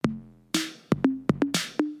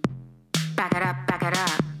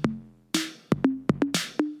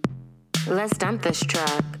Let's dump this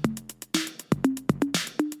truck.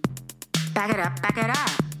 Back it up, back it up.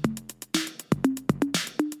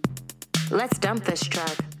 Let's dump this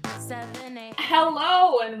truck. 7, 8.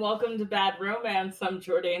 Hello and welcome to Bad Romance. I'm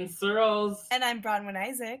Jordan Searles. And I'm Bronwyn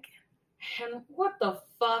Isaac. And what the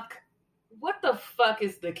fuck? What the fuck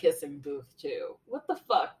is the Kissing Booth 2? What the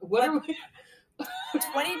fuck? What are we...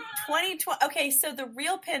 2020. Okay, so the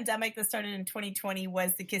real pandemic that started in 2020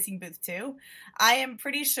 was the Kissing Booth 2. I am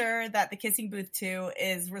pretty sure that the Kissing Booth 2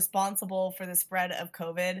 is responsible for the spread of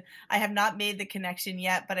COVID. I have not made the connection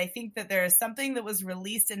yet, but I think that there is something that was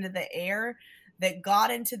released into the air that got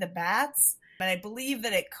into the bats, and I believe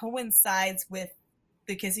that it coincides with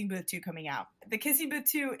the Kissing Booth 2 coming out. The Kissing Booth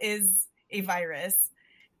 2 is a virus,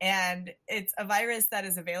 and it's a virus that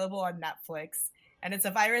is available on Netflix. And it's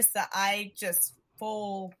a virus that I just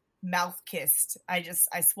full mouth kissed. I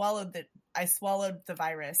swallowed the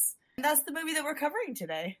virus. And that's the movie that we're covering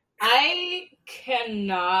today. I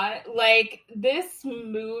cannot, this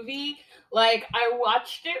movie, I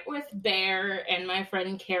watched it with Bear and my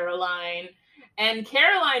friend Caroline, and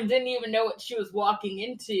Caroline didn't even know what she was walking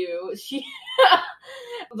into. She, I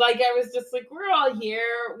was just like, we're all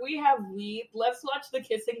here, we have weed, let's watch the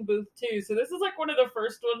Kissing Booth 2. So this is, one of the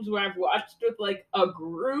first ones where I've watched with, a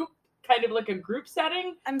group, kind of like a group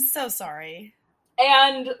setting. I'm so sorry.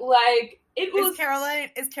 And, it was...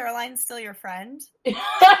 Is Caroline still your friend?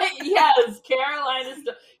 Yes, Caroline is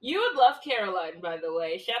still... You would love Caroline, by the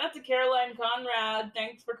way. Shout out to Caroline Conrad.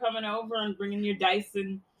 Thanks for coming over and bringing your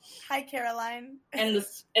Dyson. Hi, Caroline. And the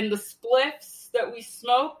spliffs that we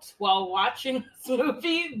smoked while watching this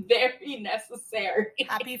movie, very necessary.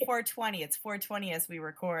 Happy 420. It's 420 as we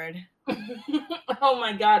record. Oh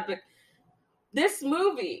my God, but this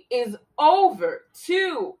movie is over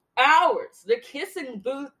 2 hours. The Kissing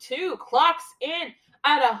Booth 2 clocks in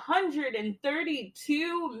at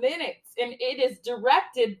 132 minutes, and it is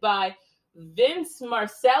directed by Vince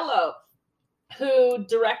Marcello, who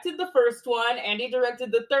directed the first one, and he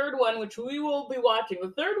directed the third one, which we will be watching.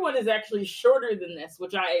 The third one is actually shorter than this,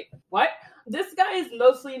 This guy is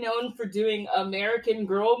mostly known for doing American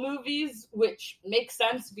Girl movies, which makes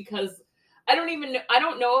sense because I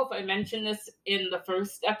don't know if I mentioned this in the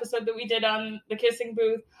first episode that we did on the Kissing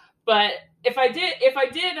Booth, but if I did,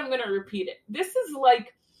 I'm going to repeat it. This is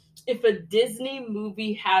like if a Disney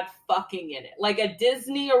movie had fucking in it, like a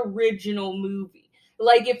Disney original movie.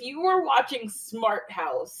 Like if you were watching Smart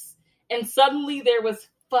House and suddenly there was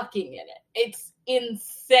fucking in it. It's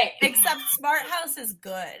insane. Except Smart House is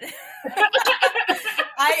good.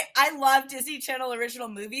 I love Disney Channel original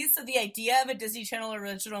movies, so the idea of a Disney Channel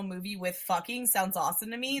original movie with fucking sounds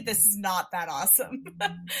awesome to me. This is not that awesome.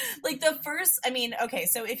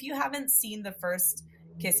 So if you haven't seen the first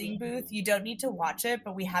Kissing Booth, you don't need to watch it,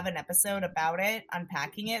 but we have an episode about it,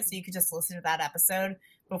 unpacking it, so you could just listen to that episode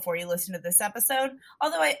before you listen to this episode.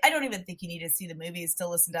 Although I don't even think you need to see the movies to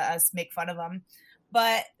listen to us make fun of them.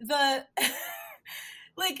 But I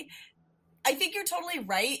think you're totally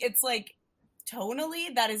right. It's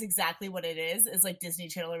tonally, that is exactly what it is Disney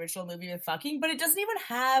Channel original movie with fucking, but it doesn't even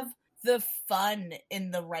have the fun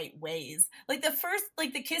in the right ways.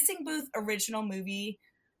 The Kissing Booth original movie,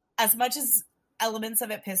 as much as elements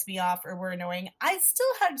of it pissed me off or were annoying, I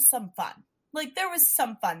still had some fun. There was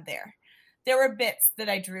some fun there. There were bits that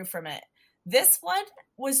I drew from it. This one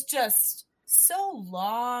was just so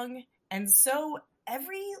long, and so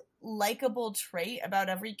every likable trait about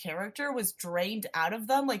every character was drained out of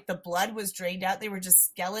them. The blood was drained out. They were just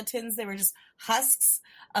skeletons. They were just husks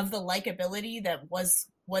of the likability that was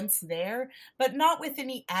once there, but not with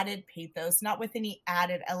any added pathos, not with any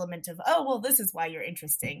added element of, oh, well, this is why you're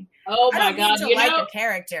interesting. Oh my God. I don't need to like a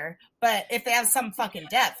character, but if they have some fucking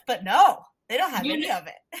depth, but no. They don't have any of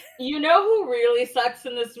it. You know who really sucks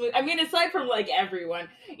in this movie? I mean, aside from, everyone.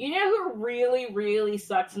 You know who really, really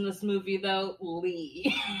sucks in this movie, though?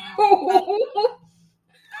 Lee.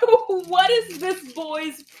 What is this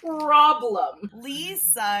boy's problem? Lee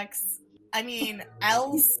sucks. I mean,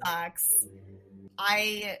 Elle sucks.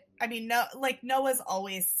 Noah's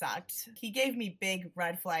always sucked. He gave me big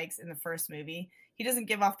red flags in the first movie. He doesn't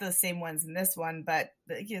give off those same ones in this one, but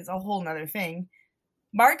it's a whole nother thing.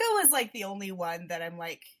 Margot is the only one that I'm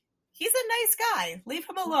he's a nice guy. Leave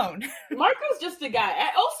him alone. Marco's just a guy.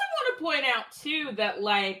 I also want to point out too that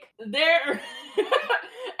there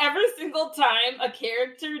every single time a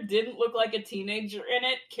character didn't look like a teenager in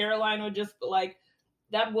it, Caroline would just be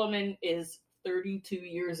that woman is 32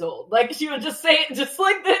 years old. She would just say it just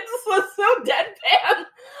like this. This was so deadpan.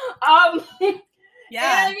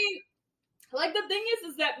 Yeah. And I mean, the thing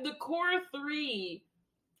is that the core three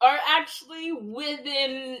are actually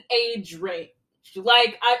within age range.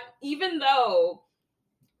 Like, even though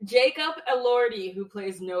Jacob Elordi, who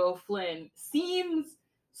plays Noah Flynn, seems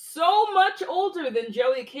so much older than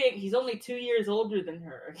Joey King. He's only 2 years older than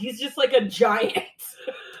her. He's just like a giant.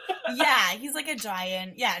 Yeah, he's like a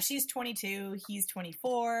giant. Yeah, she's 22, he's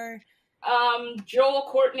 24. Joel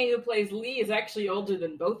Courtney, who plays Lee, is actually older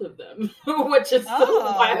than both of them, which is so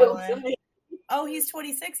wild to me. Oh, he's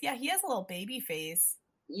 26. Yeah, he has a little baby face.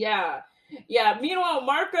 Yeah. Meanwhile,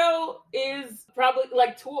 Marco is probably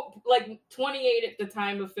like 28 at the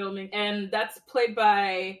time of filming, and that's played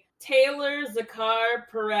by Taylor Zakar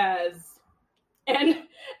Perez.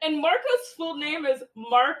 And Marco's full name is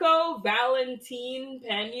Marco Valentin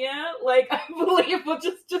Pena. Like, I believe, which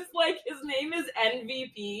is just like his name is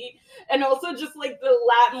MVP, and also just like the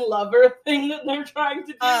Latin lover thing that they're trying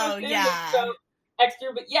to do. Oh, with him. yeah. It's so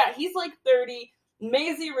extra, but yeah, he's like 30.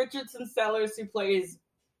 Maisie Richardson Sellers, who plays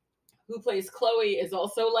Chloe, is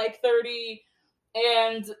also like 30,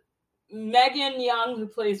 and Megan Young, who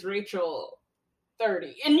plays Rachel,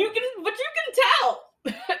 30. And you can tell.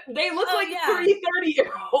 They look like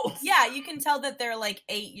 30-year-olds. Yeah, you can tell that they're like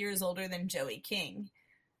 8 years older than Joey King.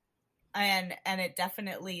 And it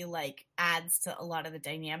definitely like adds to a lot of the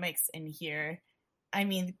dynamics in here. I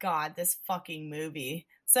mean, God, this fucking movie.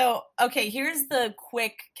 So, okay, here's the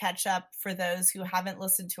quick catch up for those who haven't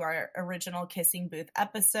listened to our original Kissing Booth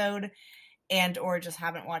episode and or just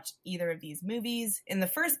haven't watched either of these movies. In the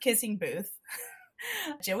first Kissing Booth,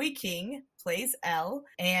 Joey King plays Elle,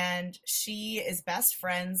 and she is best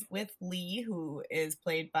friends with Lee, who is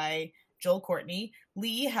played by Joel Courtney.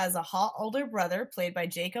 Lee has a hot older brother played by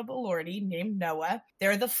Jacob Elordi named Noah.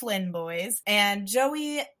 They're the Flynn boys. And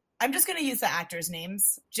Joey, I'm just going to use the actors'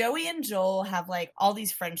 names. Joey and Joel have like all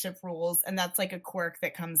these friendship rules, and that's like a quirk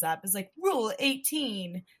that comes up. It's like Rule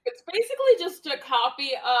 18. It's basically just a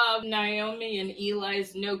copy of Naomi and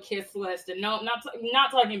Eli's no kiss list, and not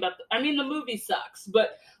talking about. The movie sucks,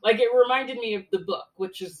 but like it reminded me of the book,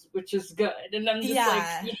 which is good. And I'm just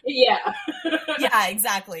like, yeah, yeah,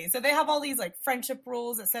 exactly. So they have all these like friendship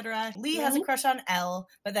rules, etc. Lee has a crush on Elle,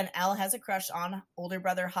 but then Elle has a crush on older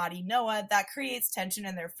brother hottie Noah. That creates tension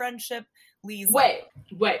in their friendship. Lee's wait.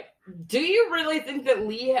 Do you really think that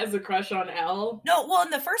Lee has a crush on Elle? No, well, in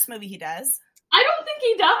the first movie he does. I don't think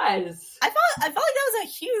he does. I felt like that was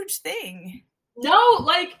a huge thing. No,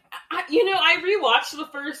 like, I rewatched the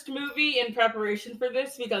first movie in preparation for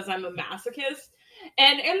this because I'm a masochist.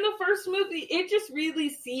 And in the first movie, it just really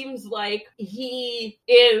seems like he's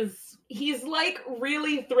like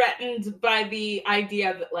really threatened by the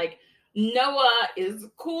idea that like Noah is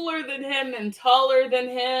cooler than him and taller than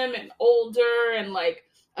him and older and like,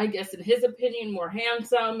 I guess in his opinion, more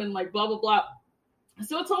handsome and like blah, blah, blah.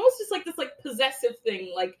 So it's almost just like this like possessive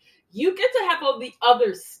thing. Like you get to have all the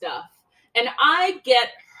other stuff and I get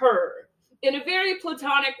her in a very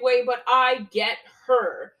platonic way, but I get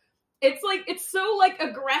her. It's like, it's so like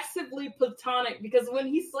aggressively platonic because when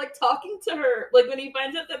he's like talking to her, like when he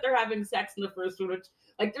finds out that they're having sex in the first one, which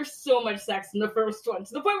like there's so much sex in the first one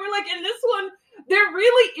to the point where like in this one, there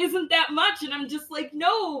really isn't that much. And I'm just like,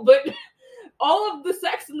 no, but all of the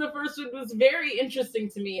sex in the first one was very interesting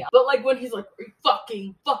to me. But like when he's like,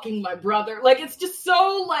 fucking my brother, like it's just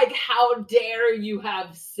so like, how dare you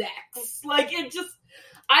have sex? Like it just,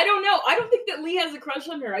 I don't know. I don't think that Lee has a crush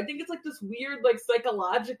on her. I think it's like this weird like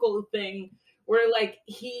psychological thing where like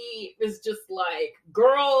he is just like,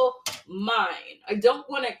 girl, mine. I don't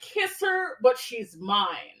want to kiss her, but she's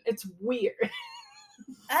mine. It's weird.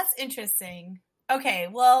 That's interesting. Okay,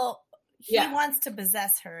 well, he wants to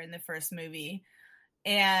possess her in the first movie.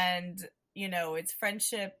 And, it's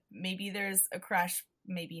friendship. Maybe there's a crush,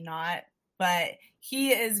 maybe not. But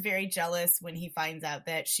he is very jealous when he finds out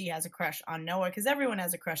that she has a crush on Noah, because everyone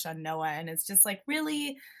has a crush on Noah. And it's just like,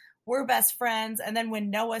 really? We're best friends. And then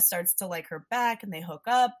when Noah starts to like her back and they hook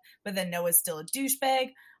up, but then Noah's still a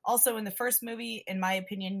douchebag. Also in the first movie, in my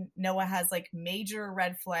opinion, Noah has like major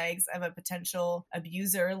red flags of a potential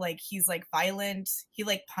abuser. Like he's like violent. He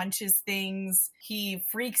like punches things. He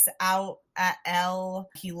freaks out at Elle.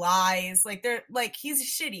 He lies. Like they're like,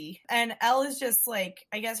 he's shitty. And Elle is just like,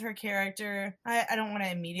 I guess her character, I don't want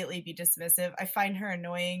to immediately be dismissive. I find her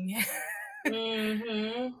annoying.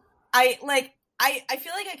 Mm-hmm. I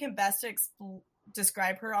feel like I can best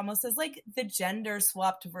describe her almost as like the gender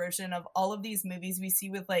swapped version of all of these movies we see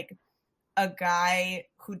with like a guy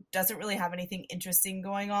who doesn't really have anything interesting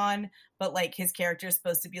going on, but like his character is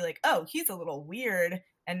supposed to be like, oh, he's a little weird,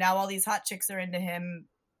 and now all these hot chicks are into him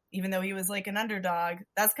even though he was like an underdog.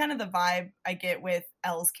 That's kind of the vibe I get with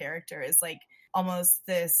Elle's character, is like almost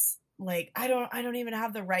this like, I don't even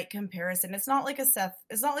have the right comparison. It's not like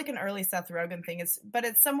an early Seth Rogen thing. But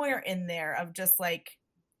it's somewhere in there of just like,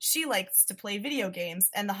 she likes to play video games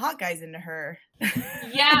and the hot guy's into her.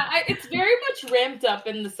 It's very much ramped up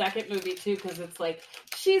in the second movie too, because it's like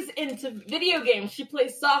she's into video games. She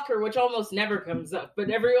plays soccer, which almost never comes up, but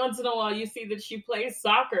every once in a while you see that she plays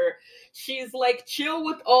soccer. She's like chill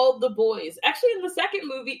with all the boys. Actually, in the second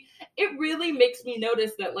movie, it really makes me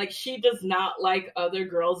notice that like she does not like other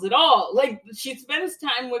girls at all. Like, she spends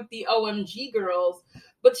time with the OMG girls,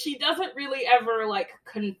 but she doesn't really ever like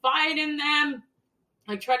confide in them.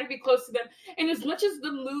 I try to be close to them. And as much as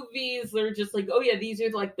the movies, they're just like, oh yeah, these are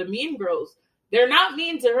like the mean girls. They're not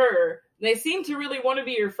mean to her. They seem to really want to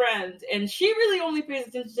be your friend. And she really only pays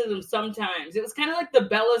attention to them sometimes. It was kind of like the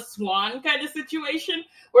Bella Swan kind of situation,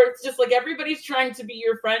 where it's just like everybody's trying to be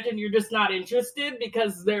your friend and you're just not interested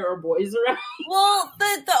because there are boys around. Well,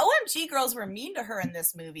 the OMG girls were mean to her in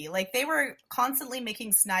this movie. Like, they were constantly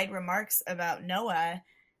making snide remarks about Noah.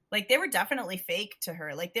 Like, they were definitely fake to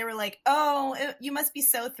her. Like, they were like, oh, you must be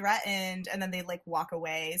so threatened. And then they'd, like, walk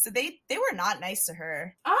away. So they were not nice to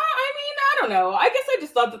her. I mean, I don't know. I guess I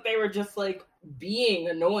just thought that they were just, like, being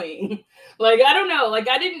annoying. Like, I don't know. Like,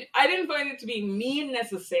 I didn't find it to be mean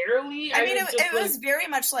necessarily. I mean, it was very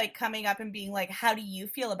much, like, coming up and being like, how do you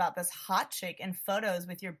feel about this hot chick in photos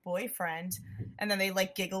with your boyfriend? And then they,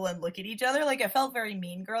 like, giggle and look at each other. Like, it felt very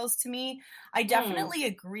Mean Girls to me. I definitely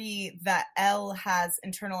agree that Elle has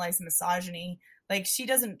internalized misogyny. Like, she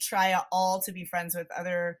doesn't try at all to be friends with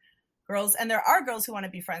other girls. And there are girls who want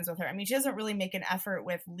to be friends with her. I mean, she doesn't really make an effort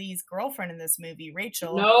with Lee's girlfriend in this movie,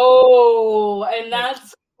 Rachel. No, and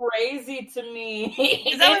that's crazy to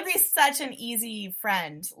me. That would be such an easy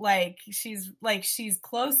friend. Like, she's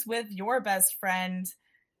close with your best friend.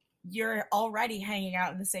 You're already hanging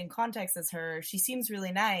out in the same context as her. She seems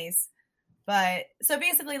really nice. But so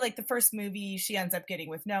basically, like, the first movie, she ends up getting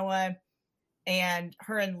with Noah, and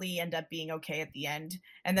her and Lee end up being okay at the end.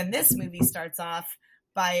 And then this movie starts off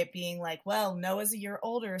by it being like, well, Noah's a year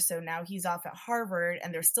older, so now he's off at Harvard,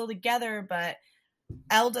 and they're still together, but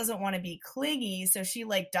Elle doesn't want to be clingy, so she,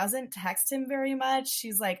 like, doesn't text him very much.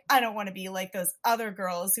 She's like, I don't want to be like those other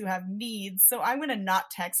girls who have needs, so I'm going to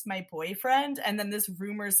not text my boyfriend. And then this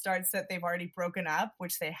rumor starts that they've already broken up,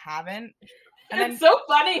 which they haven't. And it's so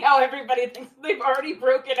funny how everybody thinks they've already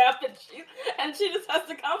broken up, and she just has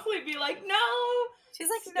to constantly be like, no. She's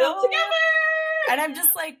like, still no. Together. And I'm just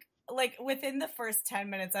like within the first 10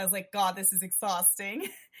 minutes, I was like, God, this is exhausting.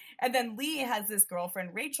 And then Lee has this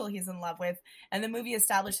girlfriend, Rachel, he's in love with. And the movie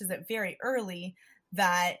establishes it very early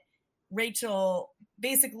that Rachel,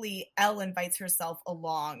 basically, Elle invites herself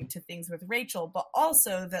along to things with Rachel, but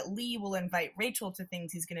also that Lee will invite Rachel to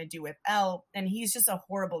things he's going to do with Elle. And he's just a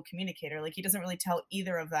horrible communicator. Like, he doesn't really tell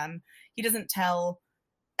either of them. He doesn't tell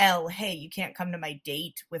Elle, hey, you can't come to my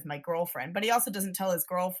date with my girlfriend. But he also doesn't tell his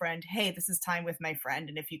girlfriend, hey, this is time with my friend,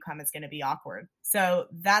 and if you come, it's going to be awkward. So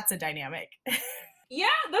that's a dynamic. Yeah,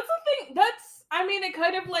 that's the thing. I mean, it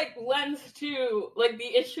kind of, like, lends to, like,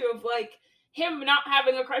 the issue of, like, him not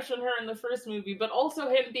having a crush on her in the first movie, but also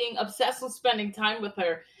him being obsessed with spending time with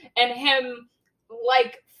her, and him,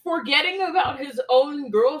 like, forgetting about his own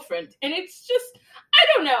girlfriend. And it's just, I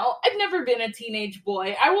don't know. I've never been a teenage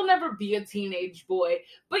boy. I will never be a teenage boy.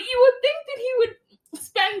 But you would think that he would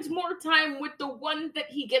spend more time with the one that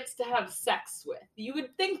he gets to have sex with. You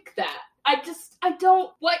would think that. I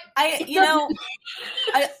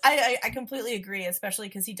completely agree, especially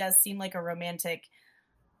because he does seem like a romantic.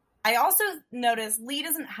 I also noticed Lee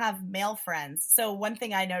doesn't have male friends. So one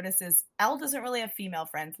thing I noticed is Elle doesn't really have female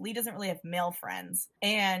friends. Lee doesn't really have male friends.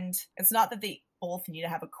 And it's not that they both need to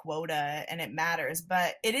have a quota and it matters,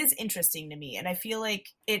 but it is interesting to me. And I feel like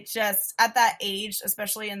it just, at that age,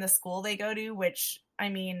 especially in the school they go to, which, I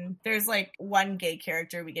mean, there's like one gay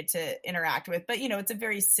character we get to interact with, but, you know, it's a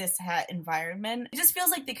very cis-het environment. It just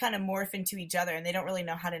feels like they kind of morph into each other and they don't really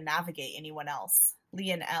know how to navigate anyone else.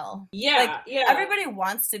 Lee and Elle. Yeah, yeah. Everybody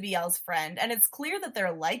wants to be Elle's friend, and it's clear that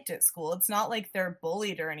they're liked at school. It's not like they're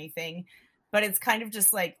bullied or anything, but it's kind of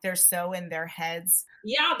just like they're so in their heads.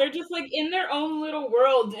 Yeah, they're just like in their own little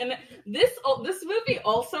world. And this movie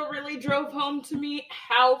also really drove home to me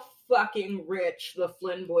how fucking rich the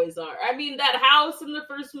Flynn boys are. I mean, that house in the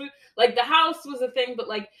first movie, like, the house was a thing, but,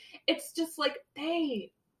 like, it's just like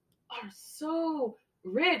they are so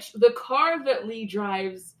rich. The car that Lee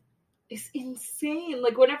drives is insane.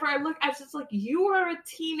 Like, whenever I look, I was just like, you are a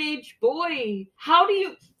teenage boy. How do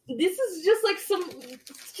you... This is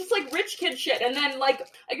just like rich kid shit. And then, like,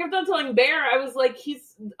 I kept on telling Bear, I was like,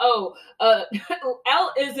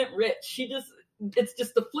 Elle isn't rich. She just it's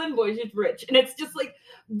just the Flynn boy who's rich. And it's just like,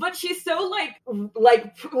 but she's so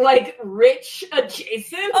like rich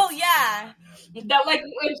adjacent. Oh yeah. That like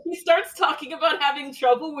when she starts talking about having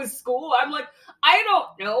trouble with school, I'm like, I don't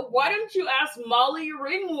know. Why don't you ask Molly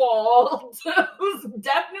Ringwald, who's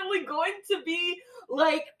definitely going to be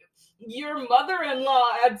like your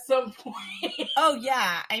mother-in-law at some point? Oh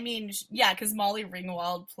yeah. I mean, yeah, because Molly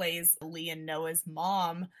Ringwald plays Lee and Noah's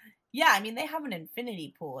mom. Yeah, I mean, they have an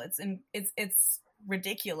infinity pool. It's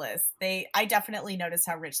ridiculous. I definitely noticed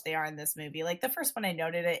how rich they are in this movie. Like the first one, I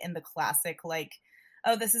noted it in the classic, like,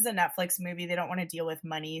 oh, this is a Netflix movie. They don't want to deal with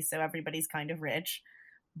money, so everybody's kind of rich.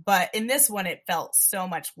 But in this one, it felt so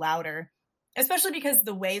much louder, especially because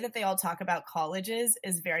the way that they all talk about colleges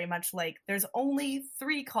is very much like there's only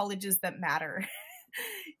 3 colleges that matter.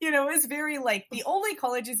 You know, it's very like the only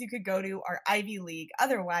colleges you could go to are Ivy League.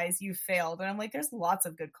 Otherwise, you failed. And I'm like, there's lots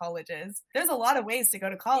of good colleges. There's a lot of ways to go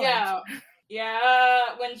to college. Yeah.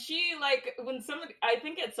 When somebody, I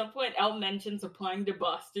think at some point Elle mentions applying to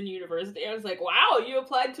Boston University, I was like, wow, you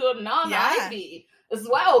applied to a non-Ivy as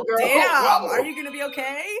well, girl. Damn, wow. Are you going to be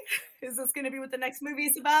okay? Is this going to be what the next movie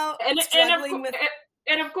is about? And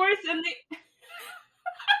of course, in the...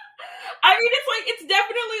 I mean, it's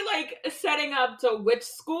definitely like setting up to which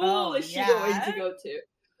school is she going to go to.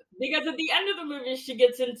 Because at the end of the movie, she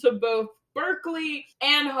gets into both Berkeley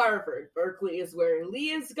and Harvard. Berkeley is where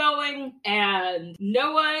Lee is going, and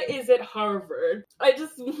Noah is at Harvard. It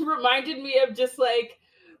just reminded me of just like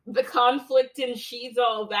the conflict in She's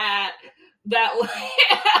All That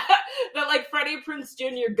like Freddie Prinze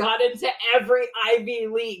Jr. got into every Ivy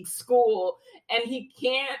League school, and he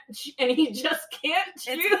just can't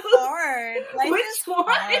choose. It's hard. Life is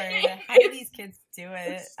hard. How do these kids do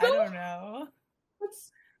it? I don't know.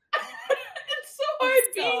 It's so hard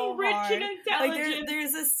being rich and intelligent. Like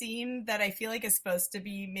there's a scene that I feel like is supposed to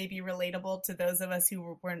be maybe relatable to those of us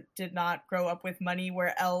who did not grow up with money,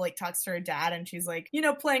 where Elle like talks to her dad and she's like, you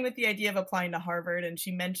know, playing with the idea of applying to Harvard, and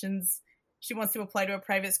she mentions she wants to apply to a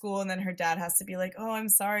private school, and then her dad has to be like, oh, I'm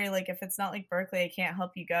sorry, like if it's not like Berkeley, I can't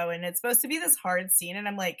help you go. And it's supposed to be this hard scene, and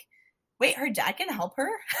I'm like, wait, her dad can help her?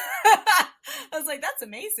 I was like, that's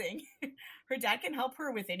amazing. Her dad can help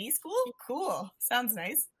her with any school? Cool. Sounds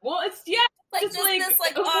nice. Well, it's, like just like, this,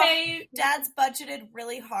 like, okay. Oh, dad's budgeted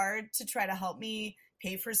really hard to try to help me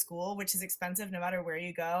pay for school, which is expensive no matter where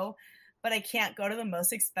you go. But I can't go to the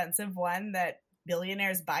most expensive one that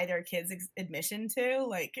billionaires buy their kids admission to.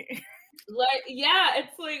 Like, yeah,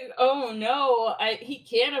 it's like, oh no, he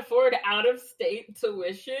can't afford out-of-state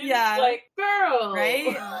tuition. Yeah. Like, girl.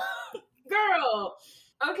 Right? Girl.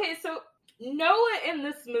 Okay, so Noah in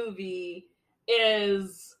this movie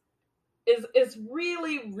is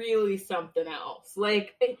really, really something else.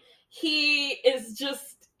 Like, he's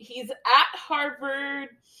at Harvard,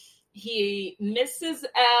 he misses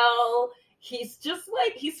Elle, he's just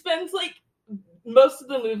like, he spends like most of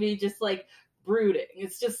the movie just like brooding.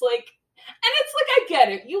 It's just like, and it's like, I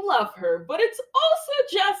get it, you love her, but it's also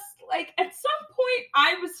just like, at some point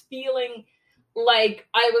I was feeling like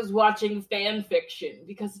I was watching fan fiction,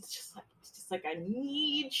 because it's just like, I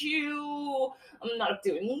need you. I'm not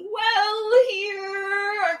doing well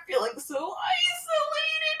here. I'm feeling so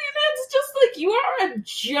isolated. And it's just like, you are a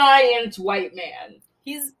giant white man.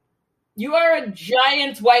 You are a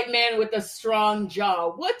giant white man with a strong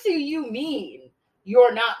jaw. What do you mean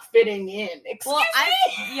you're not fitting in? Excuse me?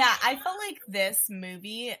 I felt like this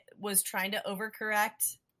movie was trying to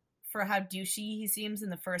overcorrect for how douchey he seems in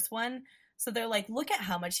the first one. So they're like, look at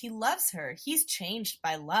how much he loves her. He's changed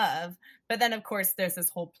by love. But then, of course, there's this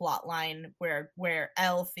whole plot line where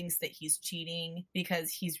Elle thinks that he's cheating because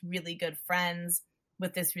he's really good friends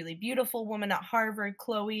with this really beautiful woman at Harvard,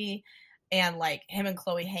 Chloe. And, like, him and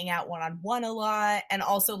Chloe hang out one-on-one a lot. And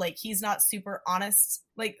also, like, he's not super honest.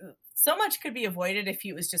 Like, so much could be avoided if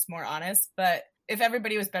he was just more honest. But if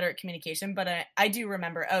everybody was better at communication. But I do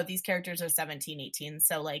remember, these characters are 17, 18.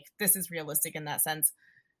 So, like, this is realistic in that sense.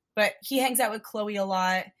 But he hangs out with Chloe a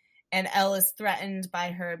lot, and Elle is threatened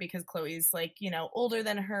by her because Chloe's, like, you know, older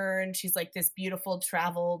than her, and she's, like, this beautiful,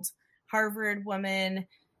 traveled Harvard woman.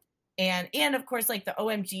 And of course, like, the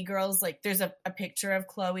OMG girls, like, there's a picture of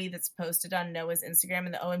Chloe that's posted on Noah's Instagram,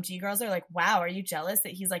 and the OMG girls are like, wow, are you jealous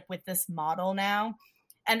that he's, like, with this model now?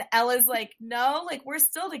 And Ella's like, no, like, we're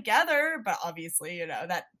still together. But obviously, you know,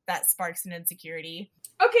 that sparks an insecurity.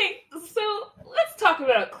 Okay, so let's talk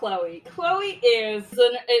about Chloe. Chloe is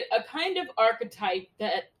a kind of archetype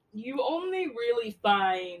that you only really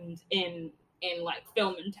find in like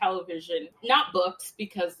film and television, not books,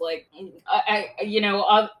 because like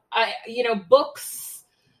books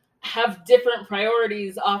have different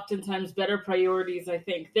priorities, oftentimes better priorities. I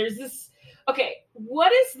think there's this Okay,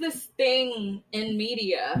 what is this thing in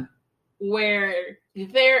media where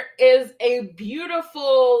there is a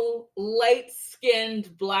beautiful,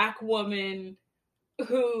 light-skinned black woman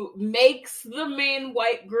who makes the main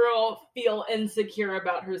white girl feel insecure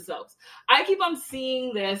about herself? I keep on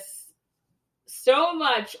seeing this so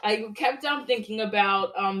much. I kept on thinking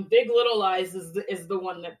about Big Little Lies is the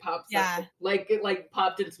one that pops up. Like it like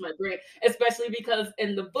popped into my brain, especially because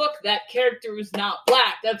in the book that character is not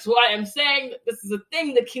black. That's why I'm saying that this is a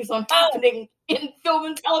thing that keeps on happening in film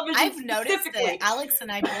and television. I've noticed it. Alex and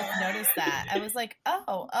I both noticed that. I was like,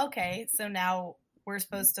 oh, okay, so now we're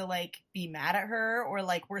supposed to like be mad at her, or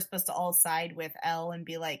like we're supposed to all side with Elle and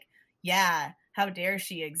be like, yeah, how dare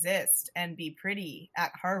she exist and be pretty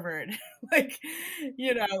at Harvard? Like,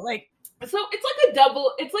 you know, like. So it's like a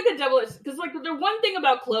double, because like the one thing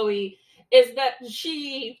about Chloe is that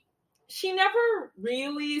she never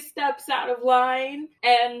really steps out of line,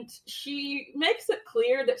 and she makes it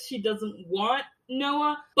clear that she doesn't want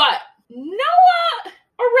Noah, but Noah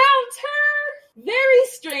around her, very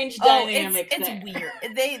strange dynamic. It's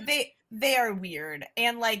weird. They are weird,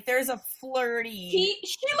 and like there's a flirty.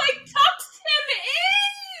 She like tucks him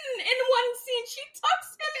in one scene. She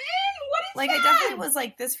tucks him in. What is like that? I definitely was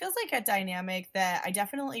like, this feels like a dynamic that I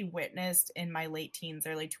definitely witnessed in my late teens,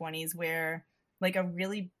 early 20s, where like a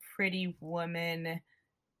really pretty woman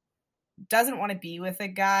doesn't want to be with a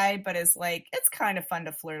guy, but is like, it's kind of fun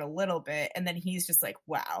to flirt a little bit, and then he's just like,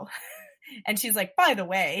 wow. And she's like, by the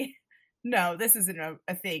way, no, this isn't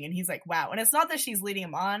a thing. And he's like, wow. And it's not that she's leading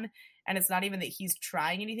him on, and it's not even that he's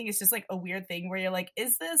trying anything. It's just like a weird thing where you're like,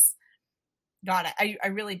 is this, God, I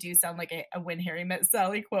really do sound like a When Harry Met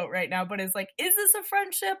Sally quote right now, but it's like, is this a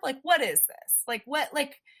friendship? Like, what is this? Like, what,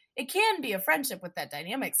 like, it can be a friendship with that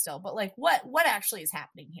dynamic still, but like, what actually is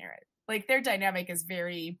happening here? Like, their dynamic is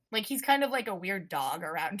very, like, he's kind of like a weird dog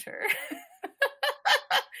around her.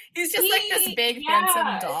 He's just like this big,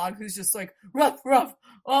 handsome dog who's just like, ruff, ruff.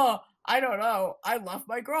 Oh, I don't know. I love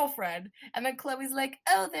my girlfriend. And then Chloe's like,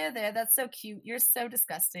 oh, there. That's so cute. You're so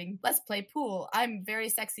disgusting. Let's play pool. I'm very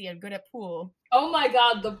sexy and good at pool. Oh my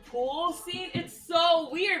God, the pool scene? It's so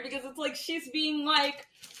weird because it's like she's being like,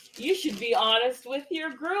 you should be honest with your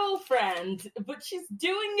girlfriend, but she's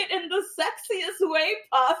doing it in the sexiest way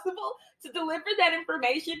possible to deliver that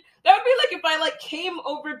information. That would be like if I like came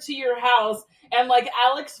over to your house and like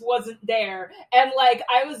Alex wasn't there and like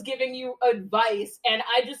I was giving you advice and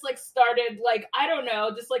I just like started like, I don't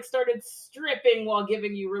know, just like started stripping while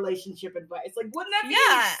giving you relationship advice. Like, wouldn't that be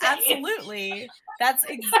insane? Absolutely. That's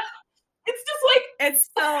it's just like, it's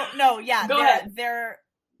so, no, yeah. Go ahead. Their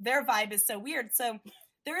vibe is so weird. So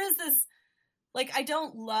there is this, like, I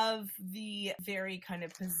don't love the very kind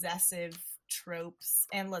of possessive tropes,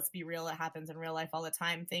 and let's be real, it happens in real life all the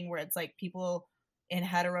time thing where it's like people in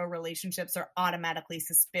hetero relationships are automatically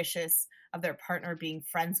suspicious of their partner being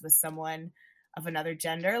friends with someone of another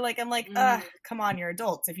gender. Like, I'm like, come on, you're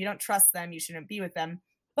adults. If you don't trust them, you shouldn't be with them.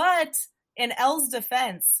 But in Elle's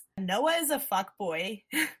defense, Noah is a fuckboy.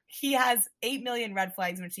 He has 8 million red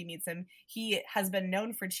flags when she meets him. He has been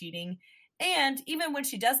known for cheating. And even when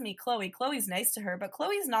she does meet Chloe, Chloe's nice to her, but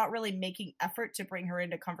Chloe's not really making effort to bring her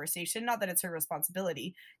into conversation. Not that it's her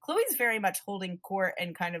responsibility. Chloe's very much holding court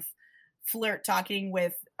and kind of flirt talking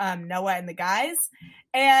with Noah and the guys.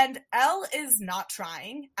 And Elle is not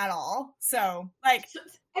trying at all. So, like it's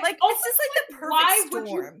just like the perfect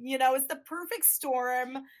storm. You know, it's the perfect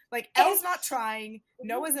storm. Like, Elle's not trying.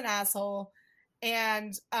 Noah's an asshole.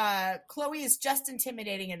 And Chloe is just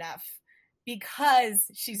intimidating enough because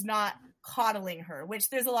she's not coddling her, which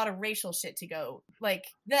there's a lot of racial shit to go like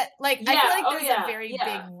that. Like, I feel like there's a very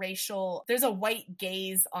big racial, there's a white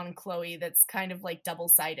gaze on Chloe that's kind of like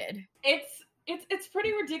double-sided. It's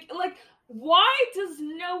pretty ridiculous. Like, why does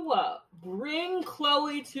Noah bring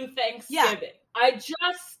Chloe to Thanksgiving? Yeah. I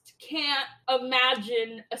just can't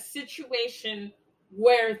imagine a situation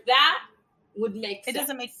where that would make sense. It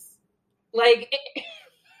doesn't make like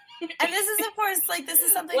and this is, of course, like, this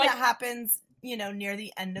is something that happens, you know, near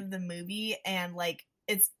the end of the movie, and like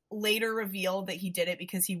it's later revealed that he did it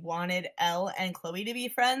because he wanted Elle and Chloe to be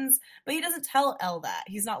friends, but he doesn't tell Elle that.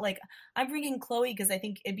 He's not like, I'm bringing Chloe because I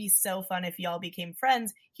think it'd be so fun if y'all became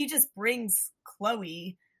friends. He just brings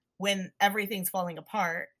Chloe when everything's falling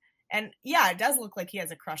apart. And yeah, it does look like he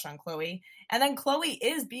has a crush on Chloe. And then Chloe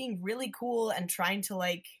is being really cool and trying to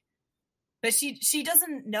like, but she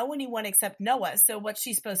doesn't know anyone except Noah. So what's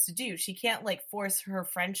she supposed to do? She can't like force her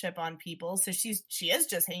friendship on people. So she is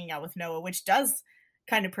just hanging out with Noah, which does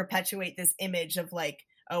kind of perpetuate this image of like,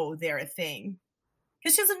 oh, they're a thing.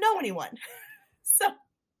 Because she doesn't know anyone. So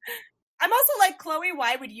I'm also like, Chloe,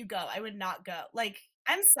 why would you go? I would not go. Like,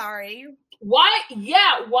 I'm sorry. Why?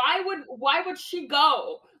 Yeah, why would she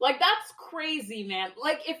go? Like, that's crazy, man.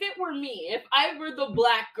 Like, if it were me, if I were the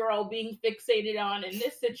black girl being fixated on in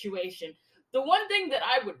this situation, the one thing that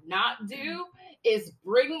I would not do is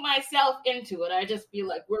bring myself into it. I just be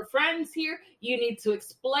like, we're friends here. You need to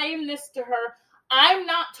explain this to her. I'm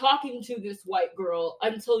not talking to this white girl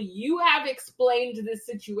until you have explained this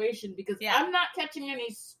situation, because I'm not catching any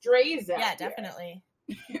strays out. Yeah, definitely.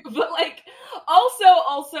 But like,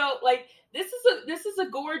 also, like, this is a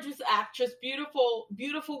gorgeous actress, beautiful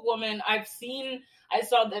woman. I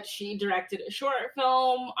saw that she directed a short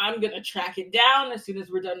film. I'm gonna track it down as soon as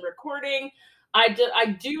we're done recording. I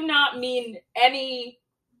do not mean any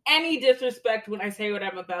disrespect when I say what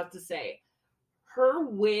I'm about to say. Her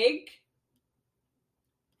wig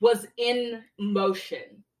was in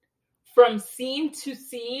motion. From scene to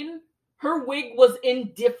scene, her wig was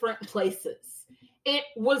in different places. It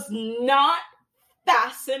was not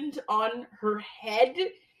fastened on her head.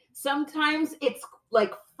 Sometimes it's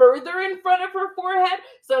like further in front of her forehead.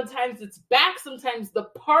 Sometimes it's back. Sometimes the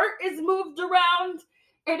part is moved around.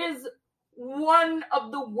 It is one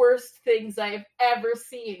of the worst things I have ever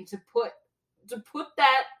seen, to put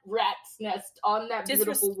that rat's nest on that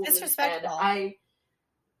beautiful woman's head.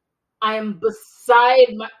 I am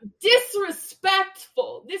beside my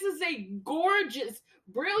disrespectful. This is a gorgeous,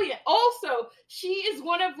 brilliant. Also, she is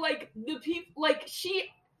one of like the people, like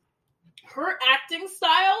her acting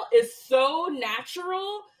style is so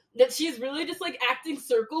natural that she's really just like acting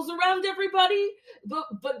circles around everybody.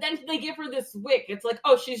 But then they give her this wig. It's like,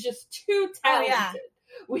 oh, she's just too talented. Oh, yeah.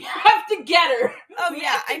 We have to get her. Oh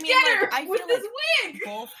yeah, I mean, like, I with feel this like wig.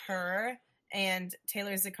 Both her and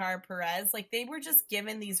Taylor Zakhar Perez, like, they were just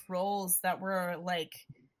given these roles that were like,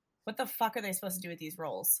 what the fuck are they supposed to do with these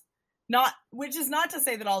roles? Which is not to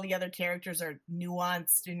say that all the other characters are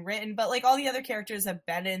nuanced and written, but like all the other characters have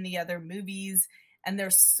been in the other movies, and they're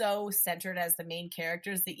so centered as the main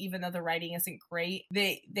characters that even though the writing isn't great,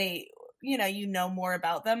 they you know more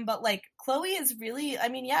about them. But like Chloe is really, I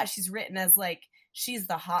mean, yeah, she's written as like she's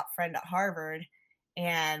the hot friend at Harvard,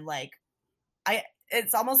 and like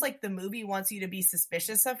it's almost like the movie wants you to be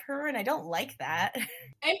suspicious of her, and I don't like that. And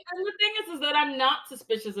the thing is that I'm not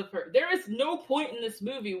suspicious of her. There is no point in this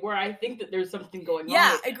movie where I think that there's something going on.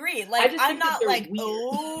 Yeah, agreed. Like, I'm not like, weird.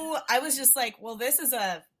 Oh, I was just like, well, this is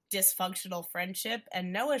a dysfunctional friendship,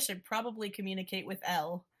 and Noah should probably communicate with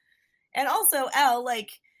Elle. And also, Elle,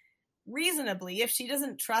 like, reasonably, if she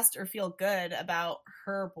doesn't trust or feel good about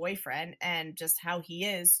her boyfriend and just how he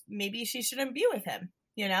is, maybe she shouldn't be with him.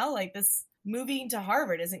 You know, like, this moving to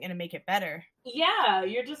Harvard isn't going to make it better. Yeah,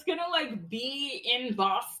 you're just going to, like, be in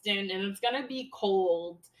Boston, and it's going to be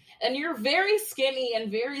cold, and you're very skinny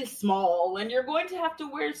and very small, and you're going to have to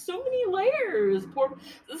wear so many layers.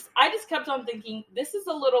 I just kept on thinking, this is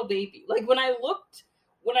a little baby. Like, when I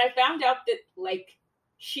found out that, like,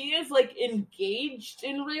 she is, like, engaged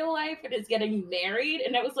in real life and is getting married,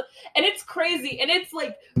 and it was like, and it's crazy, and it's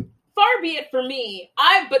like, far be it for me.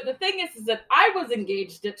 But the thing is that I was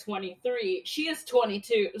engaged at 23. She is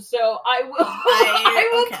 22, so I will. I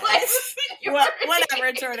will play.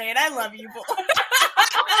 Whatever, Jordan. I love you.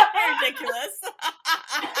 Ridiculous.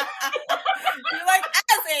 You're like,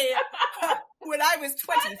 when I was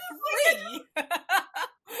 23.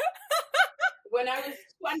 When I was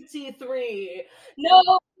 23.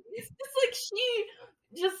 No, it's just like she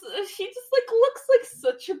just like looks like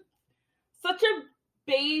such a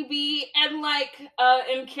baby, and like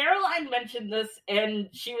and Caroline mentioned this, and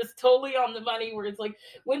she was totally on the money, where it's like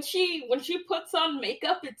when she puts on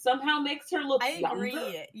makeup, it somehow makes her look younger. I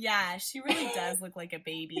agree. Yeah, she really does look like a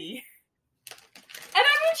baby. And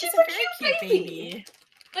I mean, she's a very cute baby.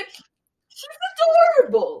 Like, she's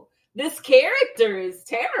adorable. This character is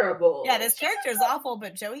terrible. Yeah, this character is awful,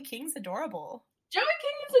 but Joey King's adorable. Joey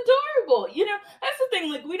King is adorable. You know, that's the thing.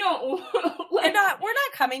 Like, we don't. Like, we're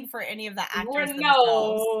not coming for any of the actors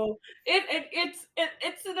themselves. No,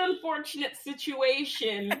 it's an unfortunate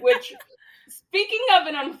situation. Which, speaking of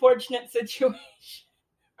an unfortunate situation,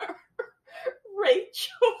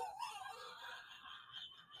 Rachel.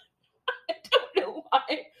 I don't know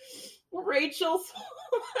why Rachel's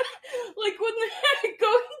like when they're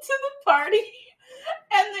going to the party.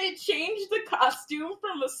 And they changed the costume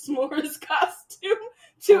from a s'mores costume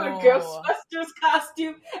to a Ghostbusters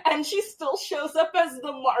costume, and she still shows up as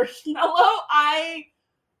the marshmallow. I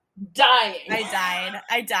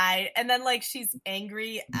died. And then, like, she's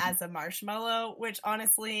angry as a marshmallow, which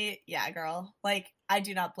honestly, yeah, girl, like, I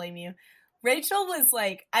do not blame you. Rachel was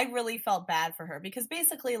like, I really felt bad for her, because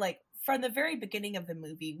basically, like, from the very beginning of the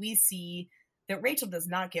movie, we see that Rachel does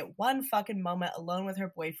not get one fucking moment alone with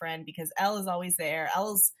her boyfriend because Elle is always there.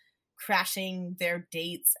 Elle's crashing their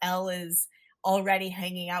dates. Elle is already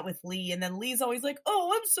hanging out with Lee, and then Lee's always like,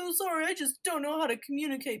 oh, I'm so sorry, I just don't know how to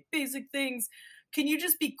communicate basic things. Can you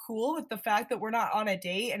just be cool with the fact that we're not on a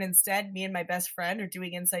date, and instead me and my best friend are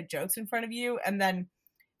doing inside jokes in front of you? And then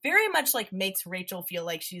very much like makes Rachel feel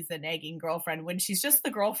like she's the nagging girlfriend when she's just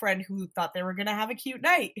the girlfriend who thought they were gonna have a cute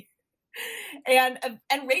night. And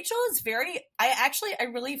Rachel is I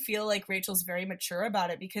really feel like Rachel's very mature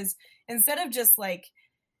about it, because instead of just like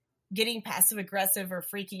getting passive aggressive or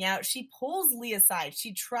freaking out, she pulls Lee aside.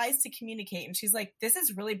 She tries to communicate, and she's like, this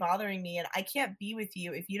is really bothering me, and I can't be with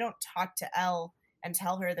you if you don't talk to Elle and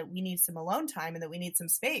tell her that we need some alone time and that we need some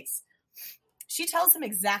space. She tells him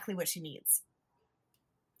exactly what she needs.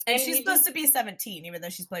 And she's supposed to be 17, even though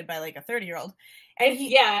she's played by like a 30-year-old. And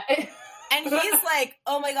and he's like,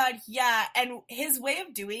 oh my God, yeah. And his way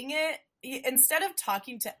of doing it, instead of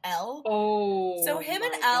talking to Elle, so him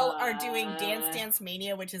and Elle are doing Dance Dance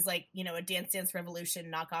Mania, which is like, you know, a Dance Dance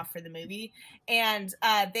Revolution knockoff for the movie. And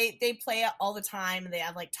they play it all the time. They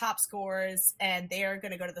have like top scores, and they are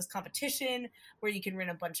going to go to this competition where you can win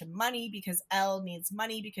a bunch of money because Elle needs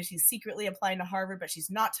money because she's secretly applying to Harvard, but she's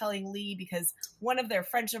not telling Lee because one of their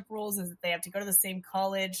friendship rules is that they have to go to the same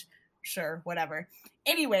college. Sure, whatever.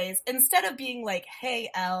 Anyways, instead of being like, hey,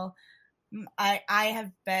 Elle, I have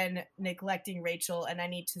been neglecting Rachel and I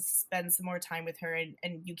need to spend some more time with her, and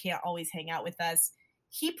you can't always hang out with us,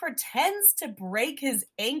 he pretends to break his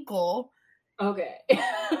ankle. Okay. And then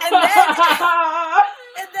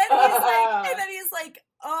he's like,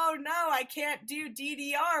 oh no, I can't do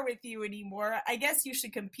DDR with you anymore. I guess you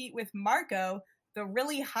should compete with Marco, the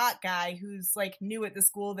really hot guy who's like new at the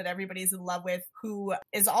school that everybody's in love with, who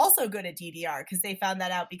is also good at DDR, because they found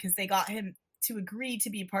that out because they got him to agree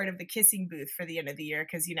to be part of the kissing booth for the end of the year,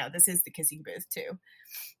 because, you know, this is the kissing booth too.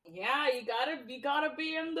 Yeah, you gotta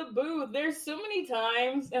be in the booth. There's so many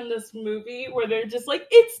times in this movie where they're just like,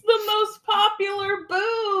 it's the most popular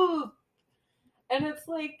booth, and it's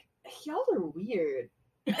like, y'all are weird.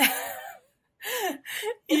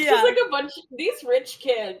 It's just like a bunch of these rich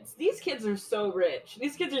kids. These kids are so rich.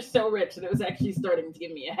 These kids are so rich that it was actually starting to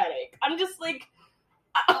give me a headache. I'm just like,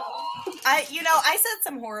 I said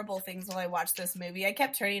some horrible things while I watched this movie. I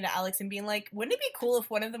kept turning to Alex and being like, wouldn't it be cool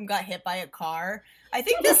if one of them got hit by a car? I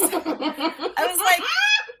was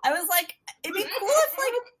like, it'd be cool if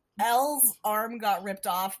like Elle's arm got ripped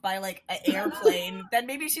off by like an airplane. Then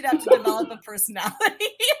maybe she'd have to develop a personality.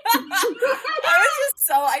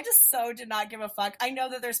 I just so did not give a fuck. I know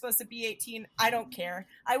that they're supposed to be 18. I don't care.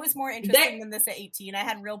 I was more interesting than this at 18. I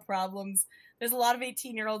had real problems. There's a lot of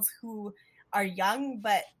 18-year-olds who are young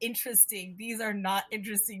but interesting. These are not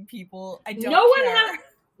interesting people. I don't care.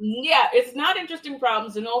 Yeah, it's not interesting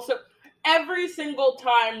problems. And also, every single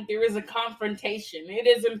time there is a confrontation, it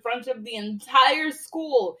is in front of the entire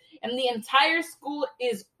school, and the entire school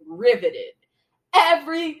is riveted.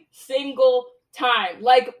 Every single time.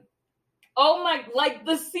 Like, oh my, like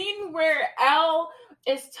the scene where Elle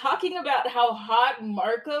is talking about how hot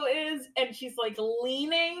Marco is, and she's like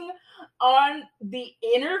leaning on the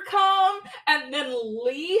intercom, and then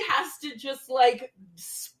Lee has to just like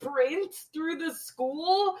sprint through the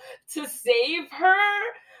school to save her.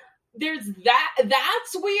 There's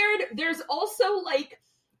that's weird. There's also like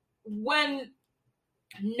when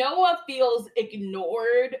Noah feels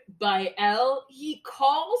ignored by Elle, he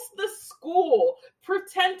calls the school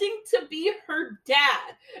pretending to be her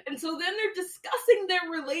dad. And so then they're discussing their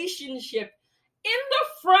relationship in the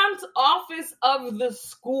front office of the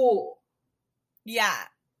school. Yeah.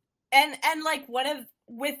 And like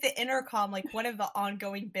with the intercom, like one of the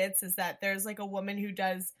ongoing bits is that there's like a woman who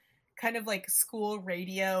does kind of like school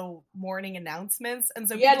radio morning announcements, and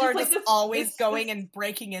so people are just always going and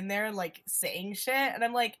breaking in there and like saying shit, and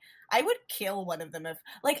I'm like, I would kill one of them if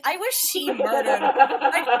like I wish she murdered.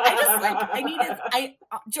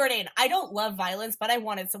 Jordan, I don't love violence, but I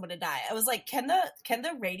wanted someone to die. I was like, can the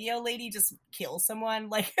radio lady just kill someone?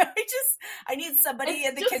 Like I need somebody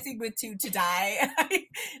in the kissing booth to die.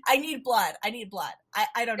 I need blood. I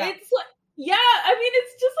don't know. It's like, yeah, I mean,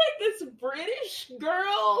 it's just like this British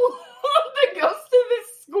girl that goes to this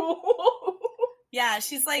school. Yeah,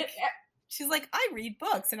 she's like, I read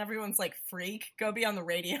books, and everyone's like, freak, go be on the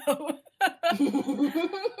radio. We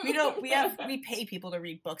pay people to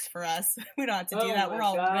read books for us. We don't have to do that. We're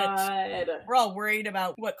all rich. We're all worried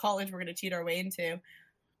about what college we're going to cheat our way into.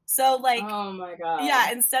 So like, oh my God.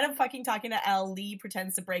 Yeah, instead of fucking talking to Elle, Lee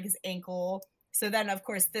pretends to break his ankle. So then, of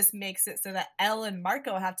course, this makes it so that Elle and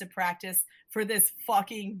Marco have to practice for this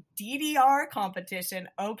fucking DDR competition.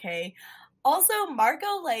 Okay. Also,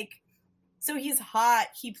 Marco, like, So he's hot,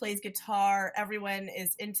 he plays guitar, everyone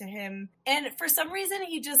is into him. And for some reason,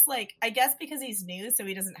 he just, like, I guess because he's new, so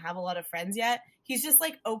he doesn't have a lot of friends yet, he's just,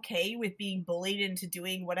 like, okay with being bullied into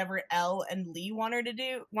doing whatever Elle and Lee want him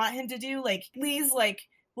to do. Like, Lee's like,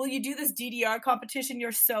 will you do this DDR competition?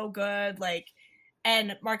 You're so good. Like,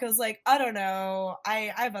 and Marco's like, I don't know.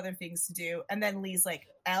 I have other things to do. And then Lee's like,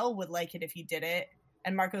 Elle would like it if you did it.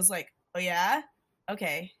 And Marco's like, oh yeah?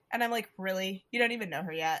 Okay. And I'm like, really? You don't even know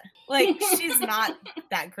her yet. Like, she's not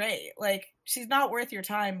that great. Like, she's not worth your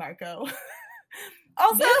time, Marco.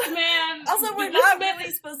 Also, we're not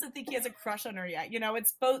really supposed to think he has a crush on her yet. You know,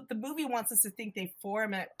 it's both, the movie wants us to think they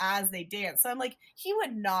form it as they dance. So I'm like, he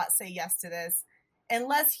would not say yes to this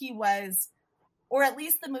unless he was, or at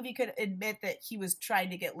least the movie could admit that he was trying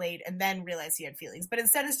to get laid and then realize he had feelings. But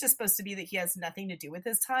instead it's just supposed to be that he has nothing to do with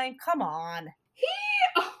his time. Come on.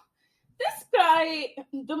 This guy,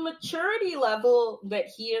 the maturity level that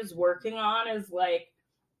he is working on is, like,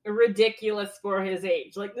 ridiculous for his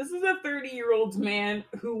age. Like, this is a 30-year-old man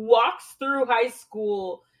who walks through high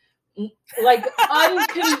school, like,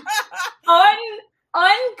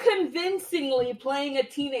 unconvincingly playing a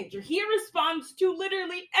teenager. He responds to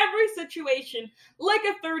literally every situation like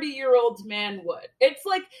a 30-year-old man would. It's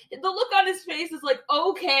like, the look on his face is like,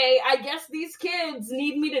 okay, I guess these kids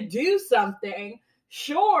need me to do something.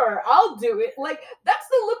 Sure, I'll do it. Like, that's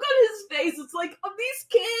the look on his face. It's like, oh, these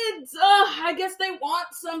kids, I guess they want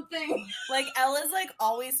something. Like, Ella's, like,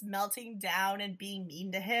 always melting down and being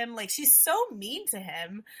mean to him. Like, she's so mean to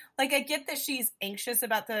him. Like, I get that she's anxious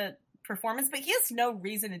about the performance, but he has no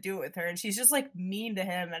reason to do it with her. And she's just, like, mean to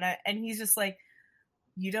him. And he's just like,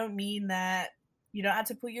 you don't mean that. You don't have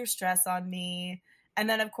to put your stress on me. And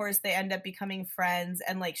then, of course, they end up becoming friends,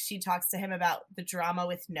 and, like, she talks to him about the drama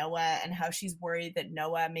with Noah and how she's worried that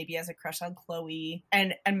Noah maybe has a crush on Chloe.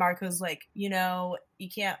 And Marco's like, you know, you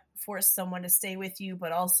can't force someone to stay with you,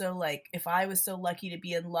 but also, like, if I was so lucky to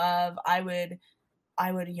be in love, I would,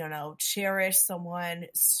 you know, cherish someone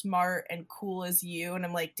smart and cool as you. And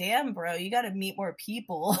I'm like, damn, bro, you got to meet more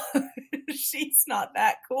people. She's not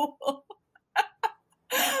that cool.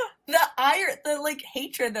 The like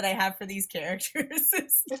hatred that I have for these characters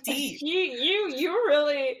is deep. You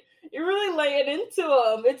really lay it into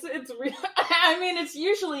them. It's real. I mean, it's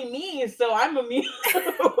usually me, so I'm immune.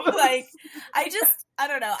 Like, I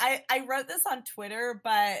don't know. I wrote this on Twitter,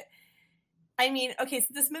 but I mean, okay, so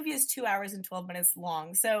this movie is 2 hours and 12 minutes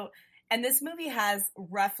long. So, and this movie has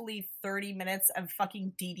roughly 30 minutes of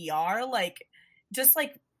fucking DDR, like, just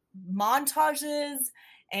like montages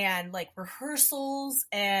and like rehearsals,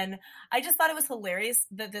 and I just thought it was hilarious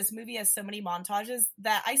that this movie has so many montages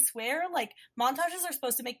that I swear, like, montages are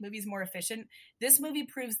supposed to make movies more efficient. This movie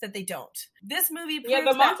proves that they don't. This movie proves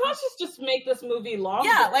the montages just make this movie longer.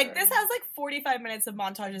 Yeah, like, this has like 45 minutes of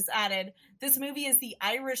montages added. This movie is the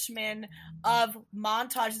Irishman of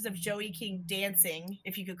montages of Joey King dancing,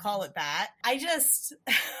 if you could call it that.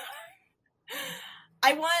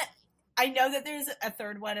 I know that there's a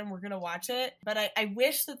third one and we're going to watch it, but I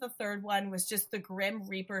wish that the third one was just the Grim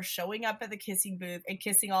Reaper showing up at the kissing booth and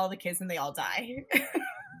kissing all the kids and they all die.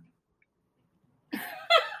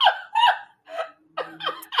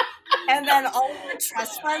 And then all of the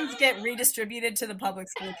trust funds get redistributed to the public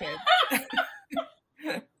school kids.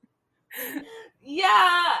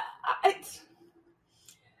 Yeah.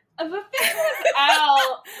 The thing with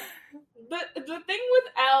Elle... The thing with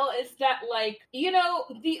Elle is that, like, you know,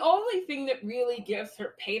 the only thing that really gives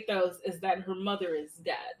her pathos is that her mother is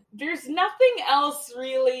dead. There's nothing else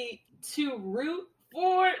really to root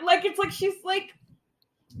for. Like, it's like she's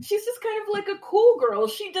just kind of like a cool girl.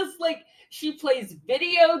 She plays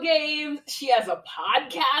video games. She has a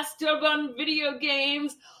podcast on video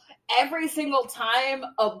games. Every single time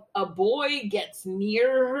a boy gets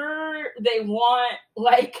near her, they want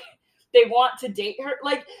to date her.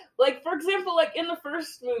 Like, for example, like in the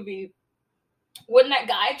first movie, when that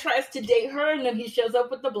guy tries to date her and then he shows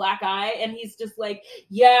up with the black eye and he's just like,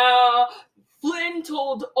 yeah, Flynn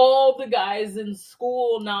told all the guys in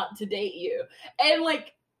school not to date you. And,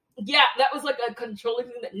 like, yeah, that was like a controlling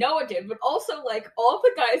thing that Noah did, but also, like, all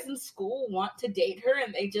the guys in school want to date her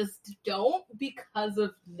and they just don't because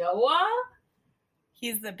of Noah.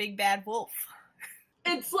 He's the big bad wolf.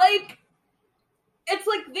 It's like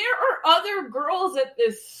there are other girls at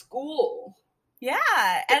this school. Yeah,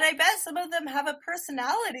 and I bet some of them have a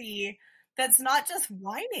personality that's not just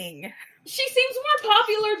whining. She seems more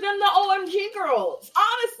popular than the OMG girls,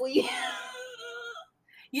 honestly.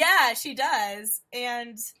 Yeah, she does.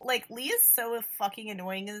 And, like, Lee is so fucking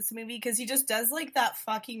annoying in this movie because he just does, like, that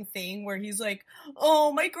fucking thing where he's like,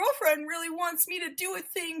 oh, my girlfriend really wants me to do a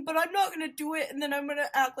thing, but I'm not gonna do it, and then I'm gonna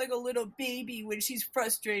act like a little baby when she's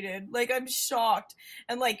frustrated. Like, I'm shocked.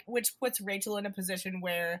 And, like, which puts Rachel in a position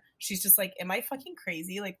where she's just like, am I fucking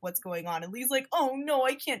crazy? Like, what's going on? And Lee's like, oh, no,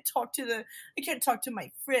 I can't talk to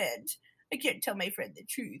my friend. I can't tell my friend the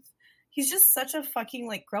truth. He's just such a fucking,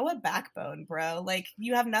 like, grow a backbone, bro. Like,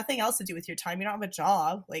 you have nothing else to do with your time. You don't have a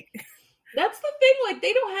job. Like, That's the thing. Like,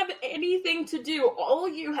 they don't have anything to do. All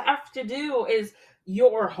you have to do is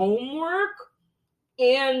your homework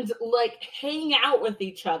and, like, hang out with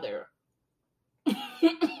each other.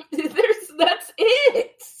 That's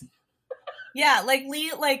it. yeah, like,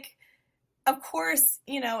 Lee, like, of course,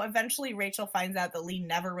 you know, eventually Rachel finds out that Lee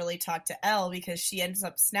never really talked to Elle because she ends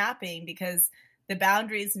up snapping because the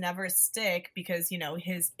boundaries never stick because, you know,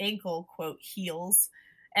 his ankle, quote, heals.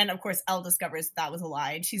 And of course, Elle discovers that was a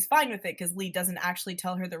lie. And she's fine with it because Lee doesn't actually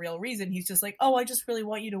tell her the real reason. He's just like, oh, I just really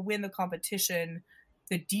want you to win the competition,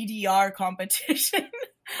 the DDR competition.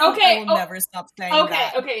 Okay. I will never stop saying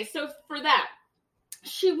that. Okay. So for that,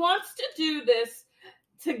 she wants to do this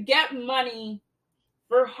to get money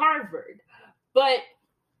for Harvard. But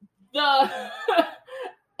the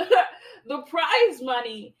the prize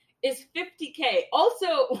money is $50K.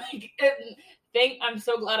 Also, like, I'm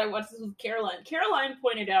so glad I watched this with Caroline. Caroline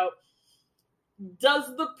pointed out,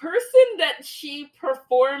 does the person that she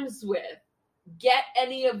performs with get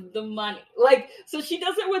any of the money? Like, so she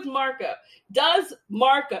does it with Marco. Does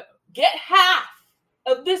Marco get half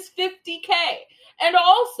of this $50K? And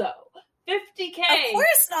also, $50K. Of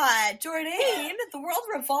course not, Jordan. The world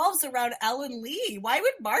revolves around Ellen Lee. Why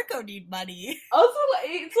would Marco need money? Also,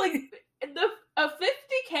 it's like a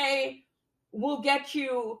 $50K will get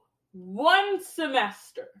you one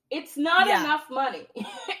semester. It's not enough money.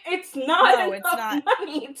 It's not enough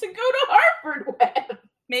money to go to Harvard with.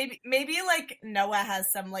 Maybe like Noah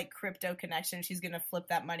has some like crypto connection. She's gonna flip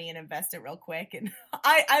that money and invest it real quick. And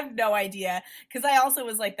I have no idea because I also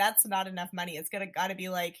was like, that's not enough money. It's gotta be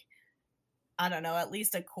like, I don't know, at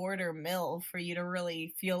least $250,000 for you to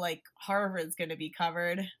really feel like Harvard's gonna be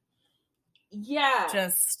covered. Yeah.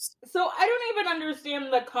 So I don't even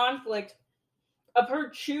understand the conflict of her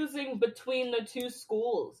choosing between the two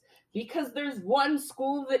schools because there's one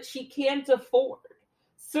school that she can't afford.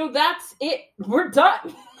 So that's it. We're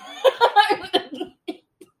done.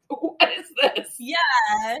 What is this?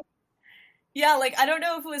 Yeah. Yeah, like, I don't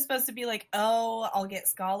know if it was supposed to be like, oh, I'll get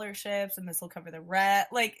scholarships and this will cover the rent.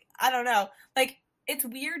 Like, I don't know. Like, it's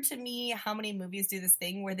weird to me how many movies do this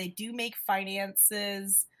thing where they do make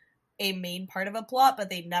finances a main part of a plot, but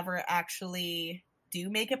they never actually do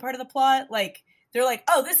make it part of the plot. Like, they're like,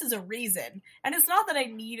 oh, this is a reason. And it's not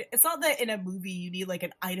that in a movie you need like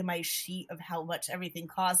an itemized sheet of how much everything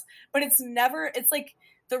costs, but it's like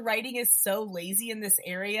the writing is so lazy in this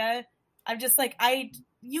area. I'm just like,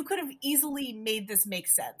 you could have easily made this make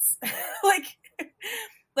sense.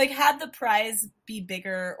 like had the prize be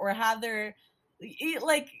bigger or have there,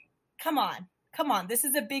 like, come on. This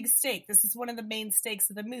is a big stake. This is one of the main stakes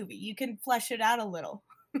of the movie. You can flesh it out a little.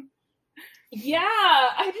 Yeah,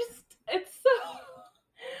 it's so,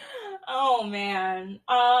 oh man.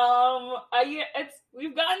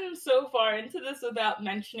 We've gotten so far into this without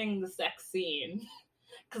mentioning the sex scene.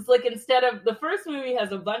 Because, like, instead of, the first movie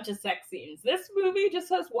has a bunch of sex scenes. This movie just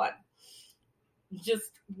has one. Just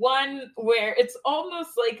one where it's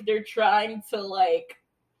almost like they're trying to, like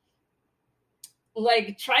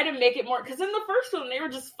try to make it more, because in the first one, they were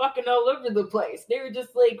just fucking all over the place. They were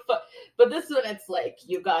just, like, but this one, it's like,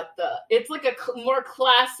 it's like a more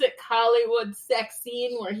classic Hollywood sex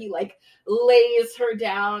scene where he, like, lays her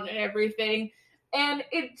down and everything. And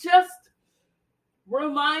it just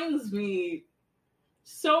reminds me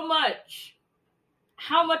so much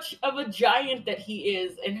how much of a giant that he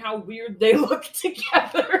is and how weird they look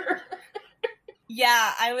together.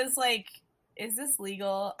 Yeah, I was like, is this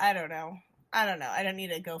legal? I don't know. I don't need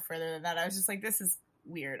to go further than that. I was just like, this is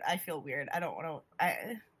weird. I feel weird. I don't want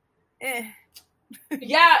to.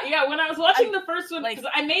 Yeah. When I was watching the first one, because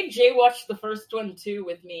I made Jay watch the first one too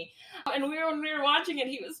with me, and when we were watching it,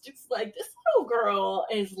 he was just like, "This little girl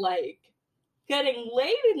is like getting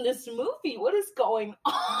laid in this movie. What is going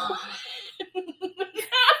on?"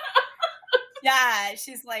 Yeah,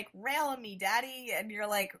 she's like, "Rail on me, daddy," and you're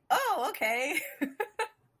like, "Oh, okay."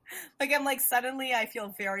 Like, I'm like, suddenly I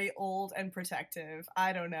feel very old and protective.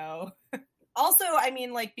 I don't know. Also, I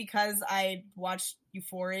mean, like, because I watched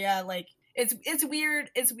Euphoria, like, it's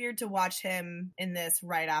weird. It's weird to watch him in this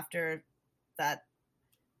right after that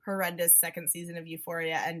horrendous second season of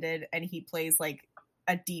Euphoria ended, and he plays, like,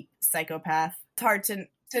 a deep psychopath. It's hard to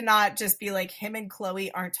not just be like, him and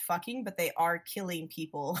Chloe aren't fucking, but they are killing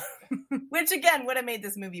people. Which, again, would have made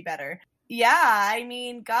this movie better. Yeah, I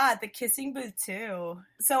mean, God, the kissing booth, too.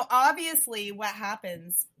 So, obviously, what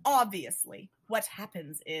happens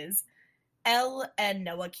is Elle and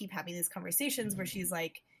Noah keep having these conversations where she's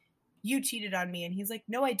like, you cheated on me. And he's like,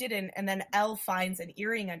 no, I didn't. And then Elle finds an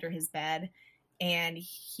earring under his bed. And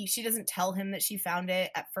she doesn't tell him that she found it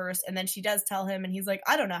at first. And then she does tell him. And he's like,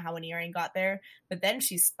 I don't know how an earring got there. But then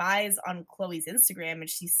she spies on Chloe's Instagram. And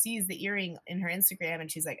she sees the earring in her Instagram. And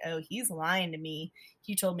she's like, oh, he's lying to me.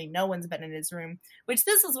 He told me no one's been in his room. Which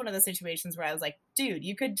this was one of the situations where I was like, dude,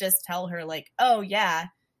 you could just tell her like, oh, yeah,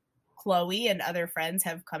 Chloe and other friends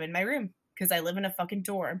have come in my room. Because I live in a fucking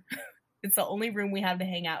dorm. It's the only room we have to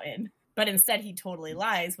hang out in. But instead he totally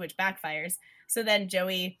lies, which backfires. So then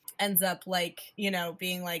Joey ends up like, you know,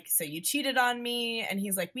 being like, so you cheated on me. And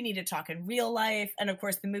he's like, we need to talk in real life. And of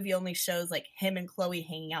course the movie only shows like him and Chloe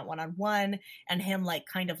hanging out one-on-one and him like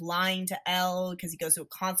kind of lying to Elle because he goes to a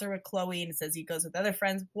concert with Chloe and says he goes with other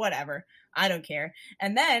friends, whatever. I don't care.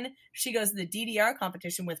 And then she goes to the DDR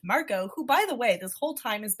competition with Marco, who, by the way, this whole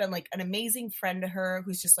time has been like an amazing friend to her,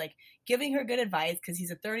 who's just like giving her good advice because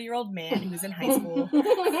he's a 30-year-old man who's in high school.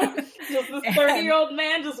 Just this 30-year-old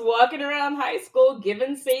man just walking around high school,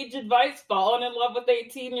 giving sage advice, falling in love with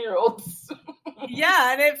 18-year-olds.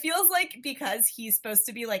 Yeah, and it feels like because he's supposed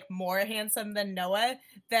to be like more handsome than Noah,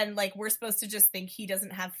 then like we're supposed to just think he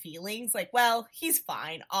doesn't have feelings. Like, well, he's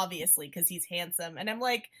fine, obviously, because he's handsome. And I'm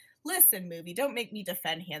like, listen, movie, don't make me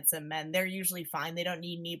defend handsome men. They're usually fine. They don't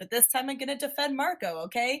need me. But this time I'm going to defend Marco,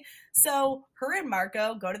 okay? So her and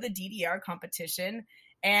Marco go to the DDR competition.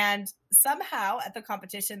 And somehow at the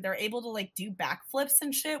competition, they're able to like do backflips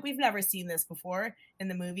and shit. We've never seen this before in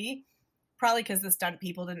the movie. Probably because the stunt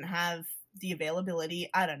people didn't have the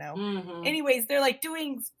availability. I don't know. Mm-hmm. Anyways, they're like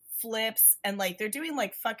doing flips and like they're doing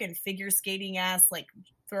like fucking figure skating ass, like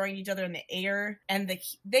throwing each other in the air. And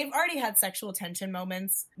they've already had sexual tension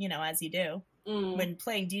moments, you know, as you do. When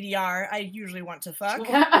playing DDR, I usually want to fuck.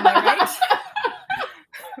 Am I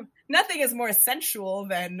right? Nothing is more sensual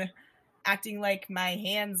than acting like my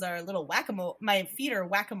hands are little whack-a-mole. My feet are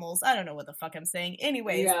whack-a-moles. I don't know what the fuck I'm saying.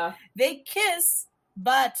 Anyways, They kiss,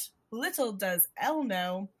 but little does Elle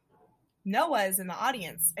know Noah is in the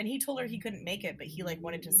audience, and he told her he couldn't make it, but he like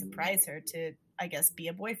wanted to surprise her to, I guess, be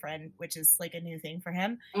a boyfriend, which is like a new thing for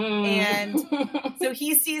him. And so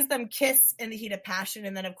he sees them kiss in the heat of passion,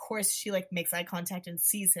 and then of course she like makes eye contact and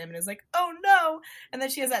sees him and is like, oh no. And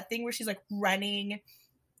then she has that thing where she's like running,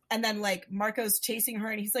 and then like Marco's chasing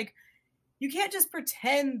her, and he's like, you can't just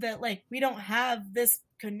pretend that like we don't have this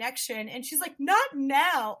connection. And she's like, not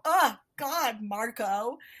now. Oh God,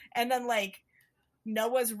 Marco. And then like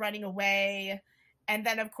Noah's running away. And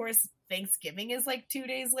then of course Thanksgiving is like 2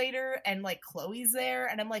 days later and like Chloe's there.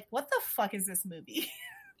 And I'm like, what the fuck is this movie?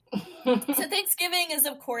 So Thanksgiving is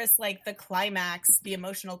of course like the climax, the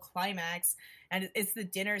emotional climax. And it's the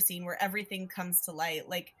dinner scene where everything comes to light.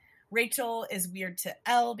 Like Rachel is weird to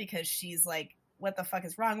Elle because she's like, what the fuck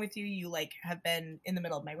is wrong with you? You like have been in the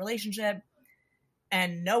middle of my relationship.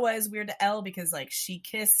 And Noah is weird to Elle because like she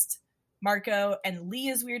kissed Marco, and Lee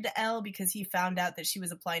is weird to Elle because he found out that she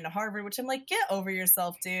was applying to Harvard, which I'm like, get over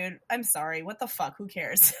yourself, dude. I'm sorry. What the fuck? Who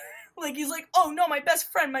cares? Like, he's like, oh no, my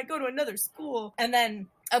best friend might go to another school. And then,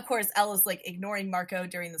 of course, Elle is like ignoring Marco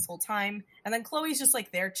during this whole time. And then Chloe's just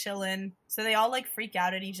like there chilling. So they all like freak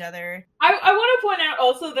out at each other. I want to point out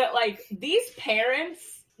also that like these parents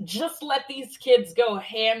just let these kids go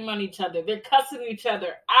ham on each other. They're cussing each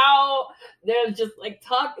other out. They're just like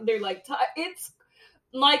it's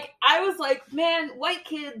like, I was like, man, white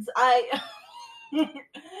kids, I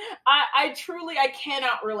truly, I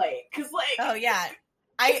cannot relate. Cause like, oh yeah,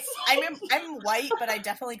 I'm white, but I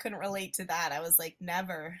definitely couldn't relate to that. I was like,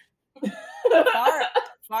 never. I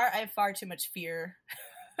have far too much fear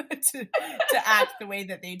to act the way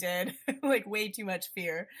that they did. Like way too much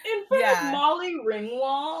fear. In front of Molly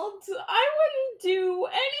Ringwald, I wouldn't do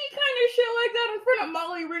any kind of shit like that in front of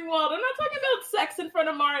Molly Ringwald. I'm not talking about sex in front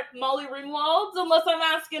of Molly Ringwald unless I'm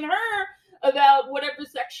asking her about whatever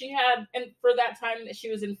sex she had and for that time that she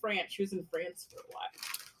was in France. She was in France for a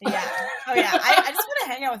while. Yeah. Oh yeah. I just want to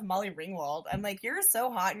hang out with Molly Ringwald. I'm like, you're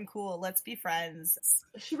so hot and cool. Let's be friends.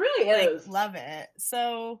 She really is. Like, love it.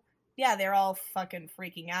 So yeah, they're all fucking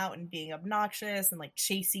freaking out and being obnoxious and like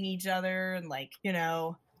chasing each other and like, you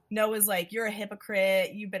know, Noah's like, you're a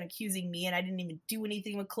hypocrite. You've been accusing me and I didn't even do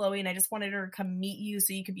anything with Chloe and I just wanted her to come meet you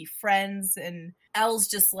so you could be friends. And Elle's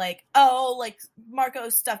just like, oh, like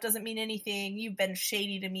Marco's stuff doesn't mean anything. You've been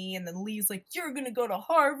shady to me. And then Lee's like, you're going to go to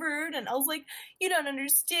Harvard. And Elle's like, you don't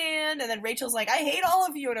understand. And then Rachel's like, I hate all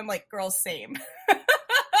of you. And I'm like, girl, same.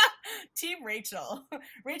 Team Rachel.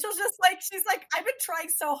 Rachel's just like, she's like, I've been trying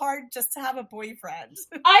so hard just to have a boyfriend.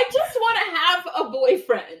 I just want to have a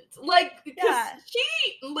boyfriend. Like,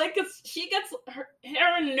 because she gets, her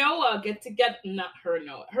and Noah get together, not her and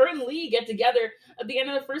Noah, her and Lee get together at the end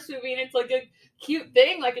of the first movie, and it's like a cute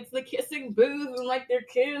thing. Like, it's the kissing booth, and like their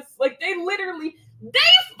kiss. Like, they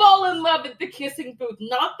fall in love at the kissing booth,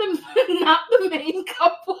 not the main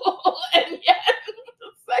couple. And yet,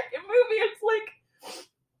 the second movie, it's like,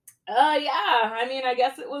 yeah, I mean, I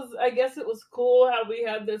guess it was cool how we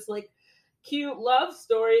had this, like, cute love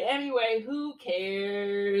story. Anyway, who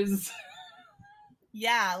cares?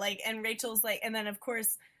 Yeah, like, and Rachel's like, and then of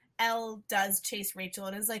course, Elle does chase Rachel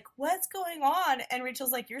and is like, what's going on? And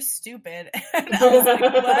Rachel's like, you're stupid. And Elle's like,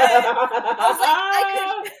 what?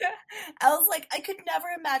 Elle's like, I could never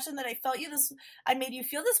imagine that I made you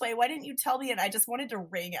feel this way. Why didn't you tell me? And I just wanted to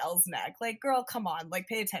wring Elle's neck. Like, girl, come on, like,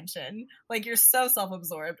 pay attention. Like, you're so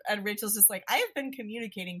self-absorbed. And Rachel's just like, I have been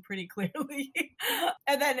communicating pretty clearly.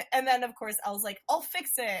 and then of course, Elle's like, I'll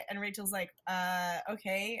fix it. And Rachel's like,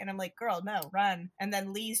 okay. And I'm like, girl, no, run. And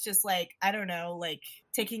then Lee's just like, I don't know, like,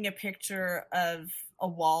 taking a picture of a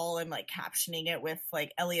wall and like captioning it with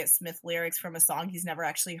like Elliott Smith lyrics from a song he's never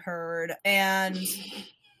actually heard. And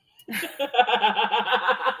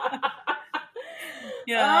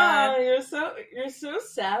yeah, you're so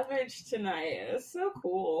savage tonight. It's so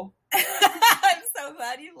cool. I'm so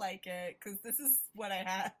glad you like it because this is what I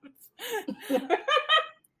have.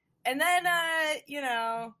 And then,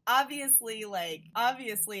 obviously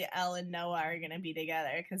Elle and Noah are going to be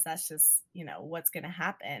together because that's just, what's going to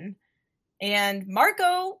happen. And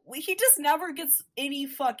Marco, he just never gets any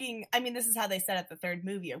fucking, I mean, this is how they set up the third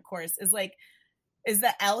movie, of course, is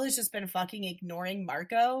that Elle has just been fucking ignoring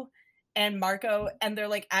Marco. And they're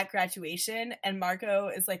like at graduation and Marco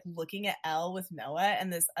is like looking at Elle with Noah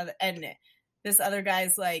and this other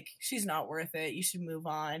guy's like, she's not worth it. You should move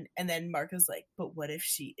on. And then Marco's like, but what if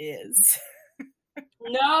she is?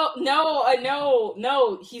 No.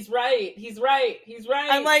 He's right.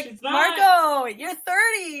 I'm like, Marco, you're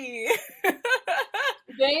 30.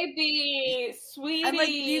 Baby, sweetie. I'm like,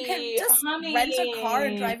 you can just rent a car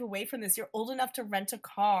and drive away from this. You're old enough to rent a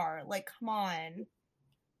car. Like, come on.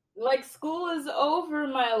 Like, school is over,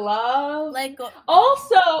 my love. Like,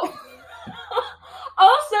 also,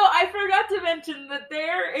 I forgot to mention that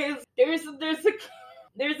there's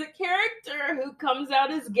a character who comes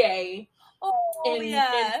out as gay. Oh,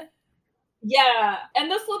 yeah. Yeah, and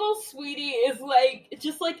this little sweetie is like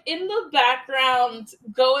just like in the background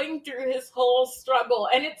going through his whole struggle,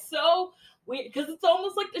 and it's so weird because it's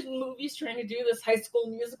almost like the movie's trying to do this High School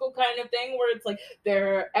Musical kind of thing where it's like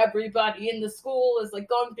everybody in the school is like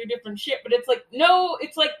going through different shit, but it's like no,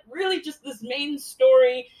 it's like really just this main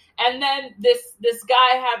story, and then this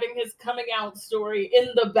guy having his coming out story in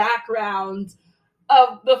the background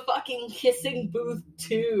of the fucking kissing booth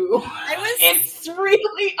too. It's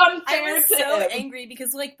really unfair. I was so angry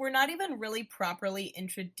because like we're not even really properly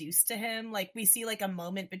introduced to him. Like we see like a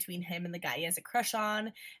moment between him and the guy he has a crush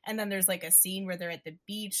on, and then there's like a scene where they're at the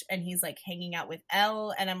beach and he's like hanging out with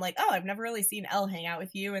Elle, and I'm like, oh, I've never really seen Elle hang out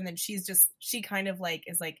with you. And then she kind of like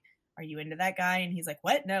is like, are you into that guy? And he's like,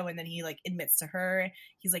 what? No. And then he like admits to her,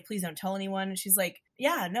 he's like, please don't tell anyone. And she's like,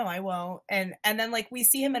 yeah, no, I won't. And then like we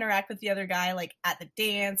see him interact with the other guy like at the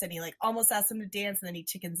dance, and he like almost asks him to dance, and then he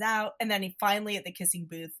chickens out, and then he finally at the kissing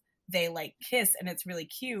booth they like kiss, and it's really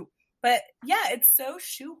cute. But yeah, it's so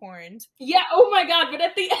shoehorned. Yeah, oh my god, but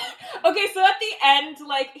at the end,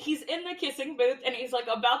 like, he's in the kissing booth, and he's, like,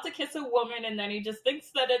 about to kiss a woman, and then he just thinks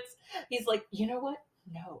that he's like, you know what?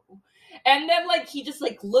 No. And then, like, he just,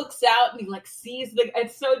 like, looks out, and he, like,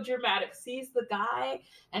 it's so dramatic, sees the guy,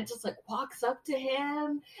 and just, like, walks up to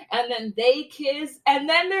him, and then they kiss, and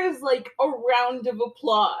then there's, like, a round of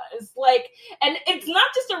applause. Like, and it's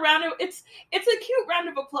not just a round of, it's a cute round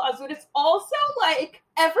of applause, but it's also, like,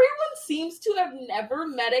 everyone seems to have never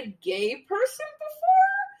met a gay person before.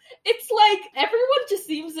 It's like everyone just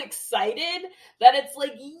seems excited that it's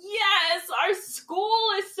like, yes, our school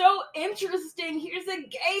is so interesting. Here's a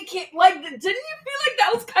gay kid. Like, didn't you feel like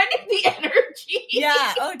that was kind of the energy?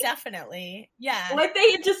 Yeah, oh, definitely. Yeah. Like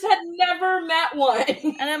they just had never met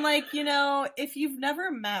one. And I'm like, if you've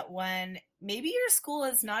never met one, maybe your school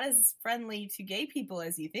is not as friendly to gay people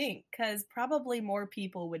as you think, because probably more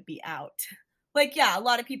people would be out. Like, yeah, a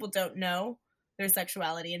lot of people don't know their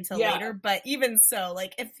sexuality until Yeah. later. But even so,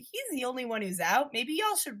 like, if he's the only one who's out, maybe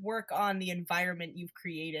y'all should work on the environment you've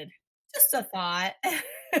created. Just a thought.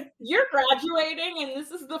 You're graduating, and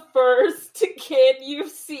this is the first kid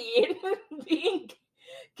you've seen being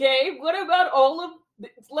gay. What about all of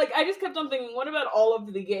like? I just kept on thinking, what about all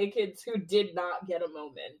of the gay kids who did not get a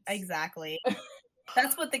moment? Exactly.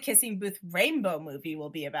 That's what the Kissing Booth Rainbow movie will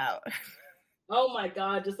be about. Oh my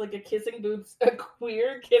god, just like a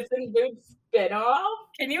queer Kissing Booth spinoff.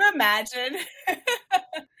 Can you imagine?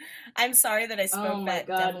 I'm sorry that I spoke that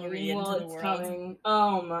devilry into the world. Coming.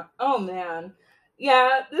 Oh man.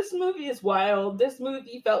 Yeah, this movie is wild. This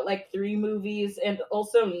movie felt like 3 movies and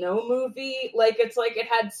also no movie. Like, it's like it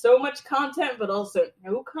had so much content, but also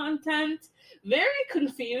no content. Very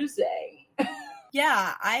confusing.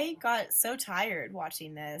 Yeah, I got so tired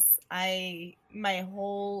watching this. My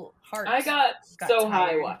whole heart I got so tired.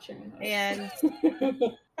 high watching this. And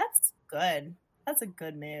that's good. That's a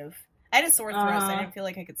good move. I had a sore throat, so I didn't feel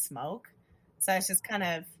like I could smoke. So I was just kind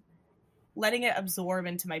of letting it absorb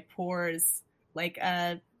into my pores, like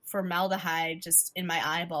formaldehyde just in my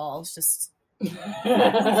eyeballs, just minute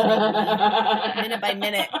by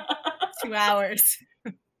minute, 2 hours.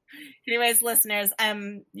 Anyways, listeners,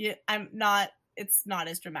 it's not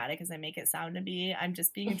as dramatic as I make it sound to be. I'm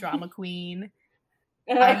just being a drama queen.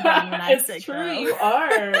 It's true, you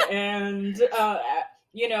are. And,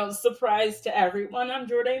 surprise to everyone, I'm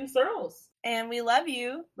Jordan Searles. And we love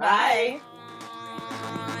you. Bye.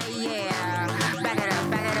 Yeah, back it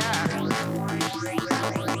up, back it up.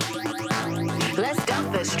 Let's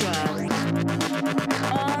dump this truck.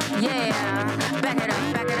 Yeah, back it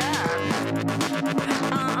up, back it up.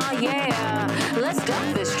 Yeah, let's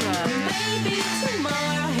dump this truck. Maybe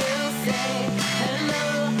tomorrow he'll say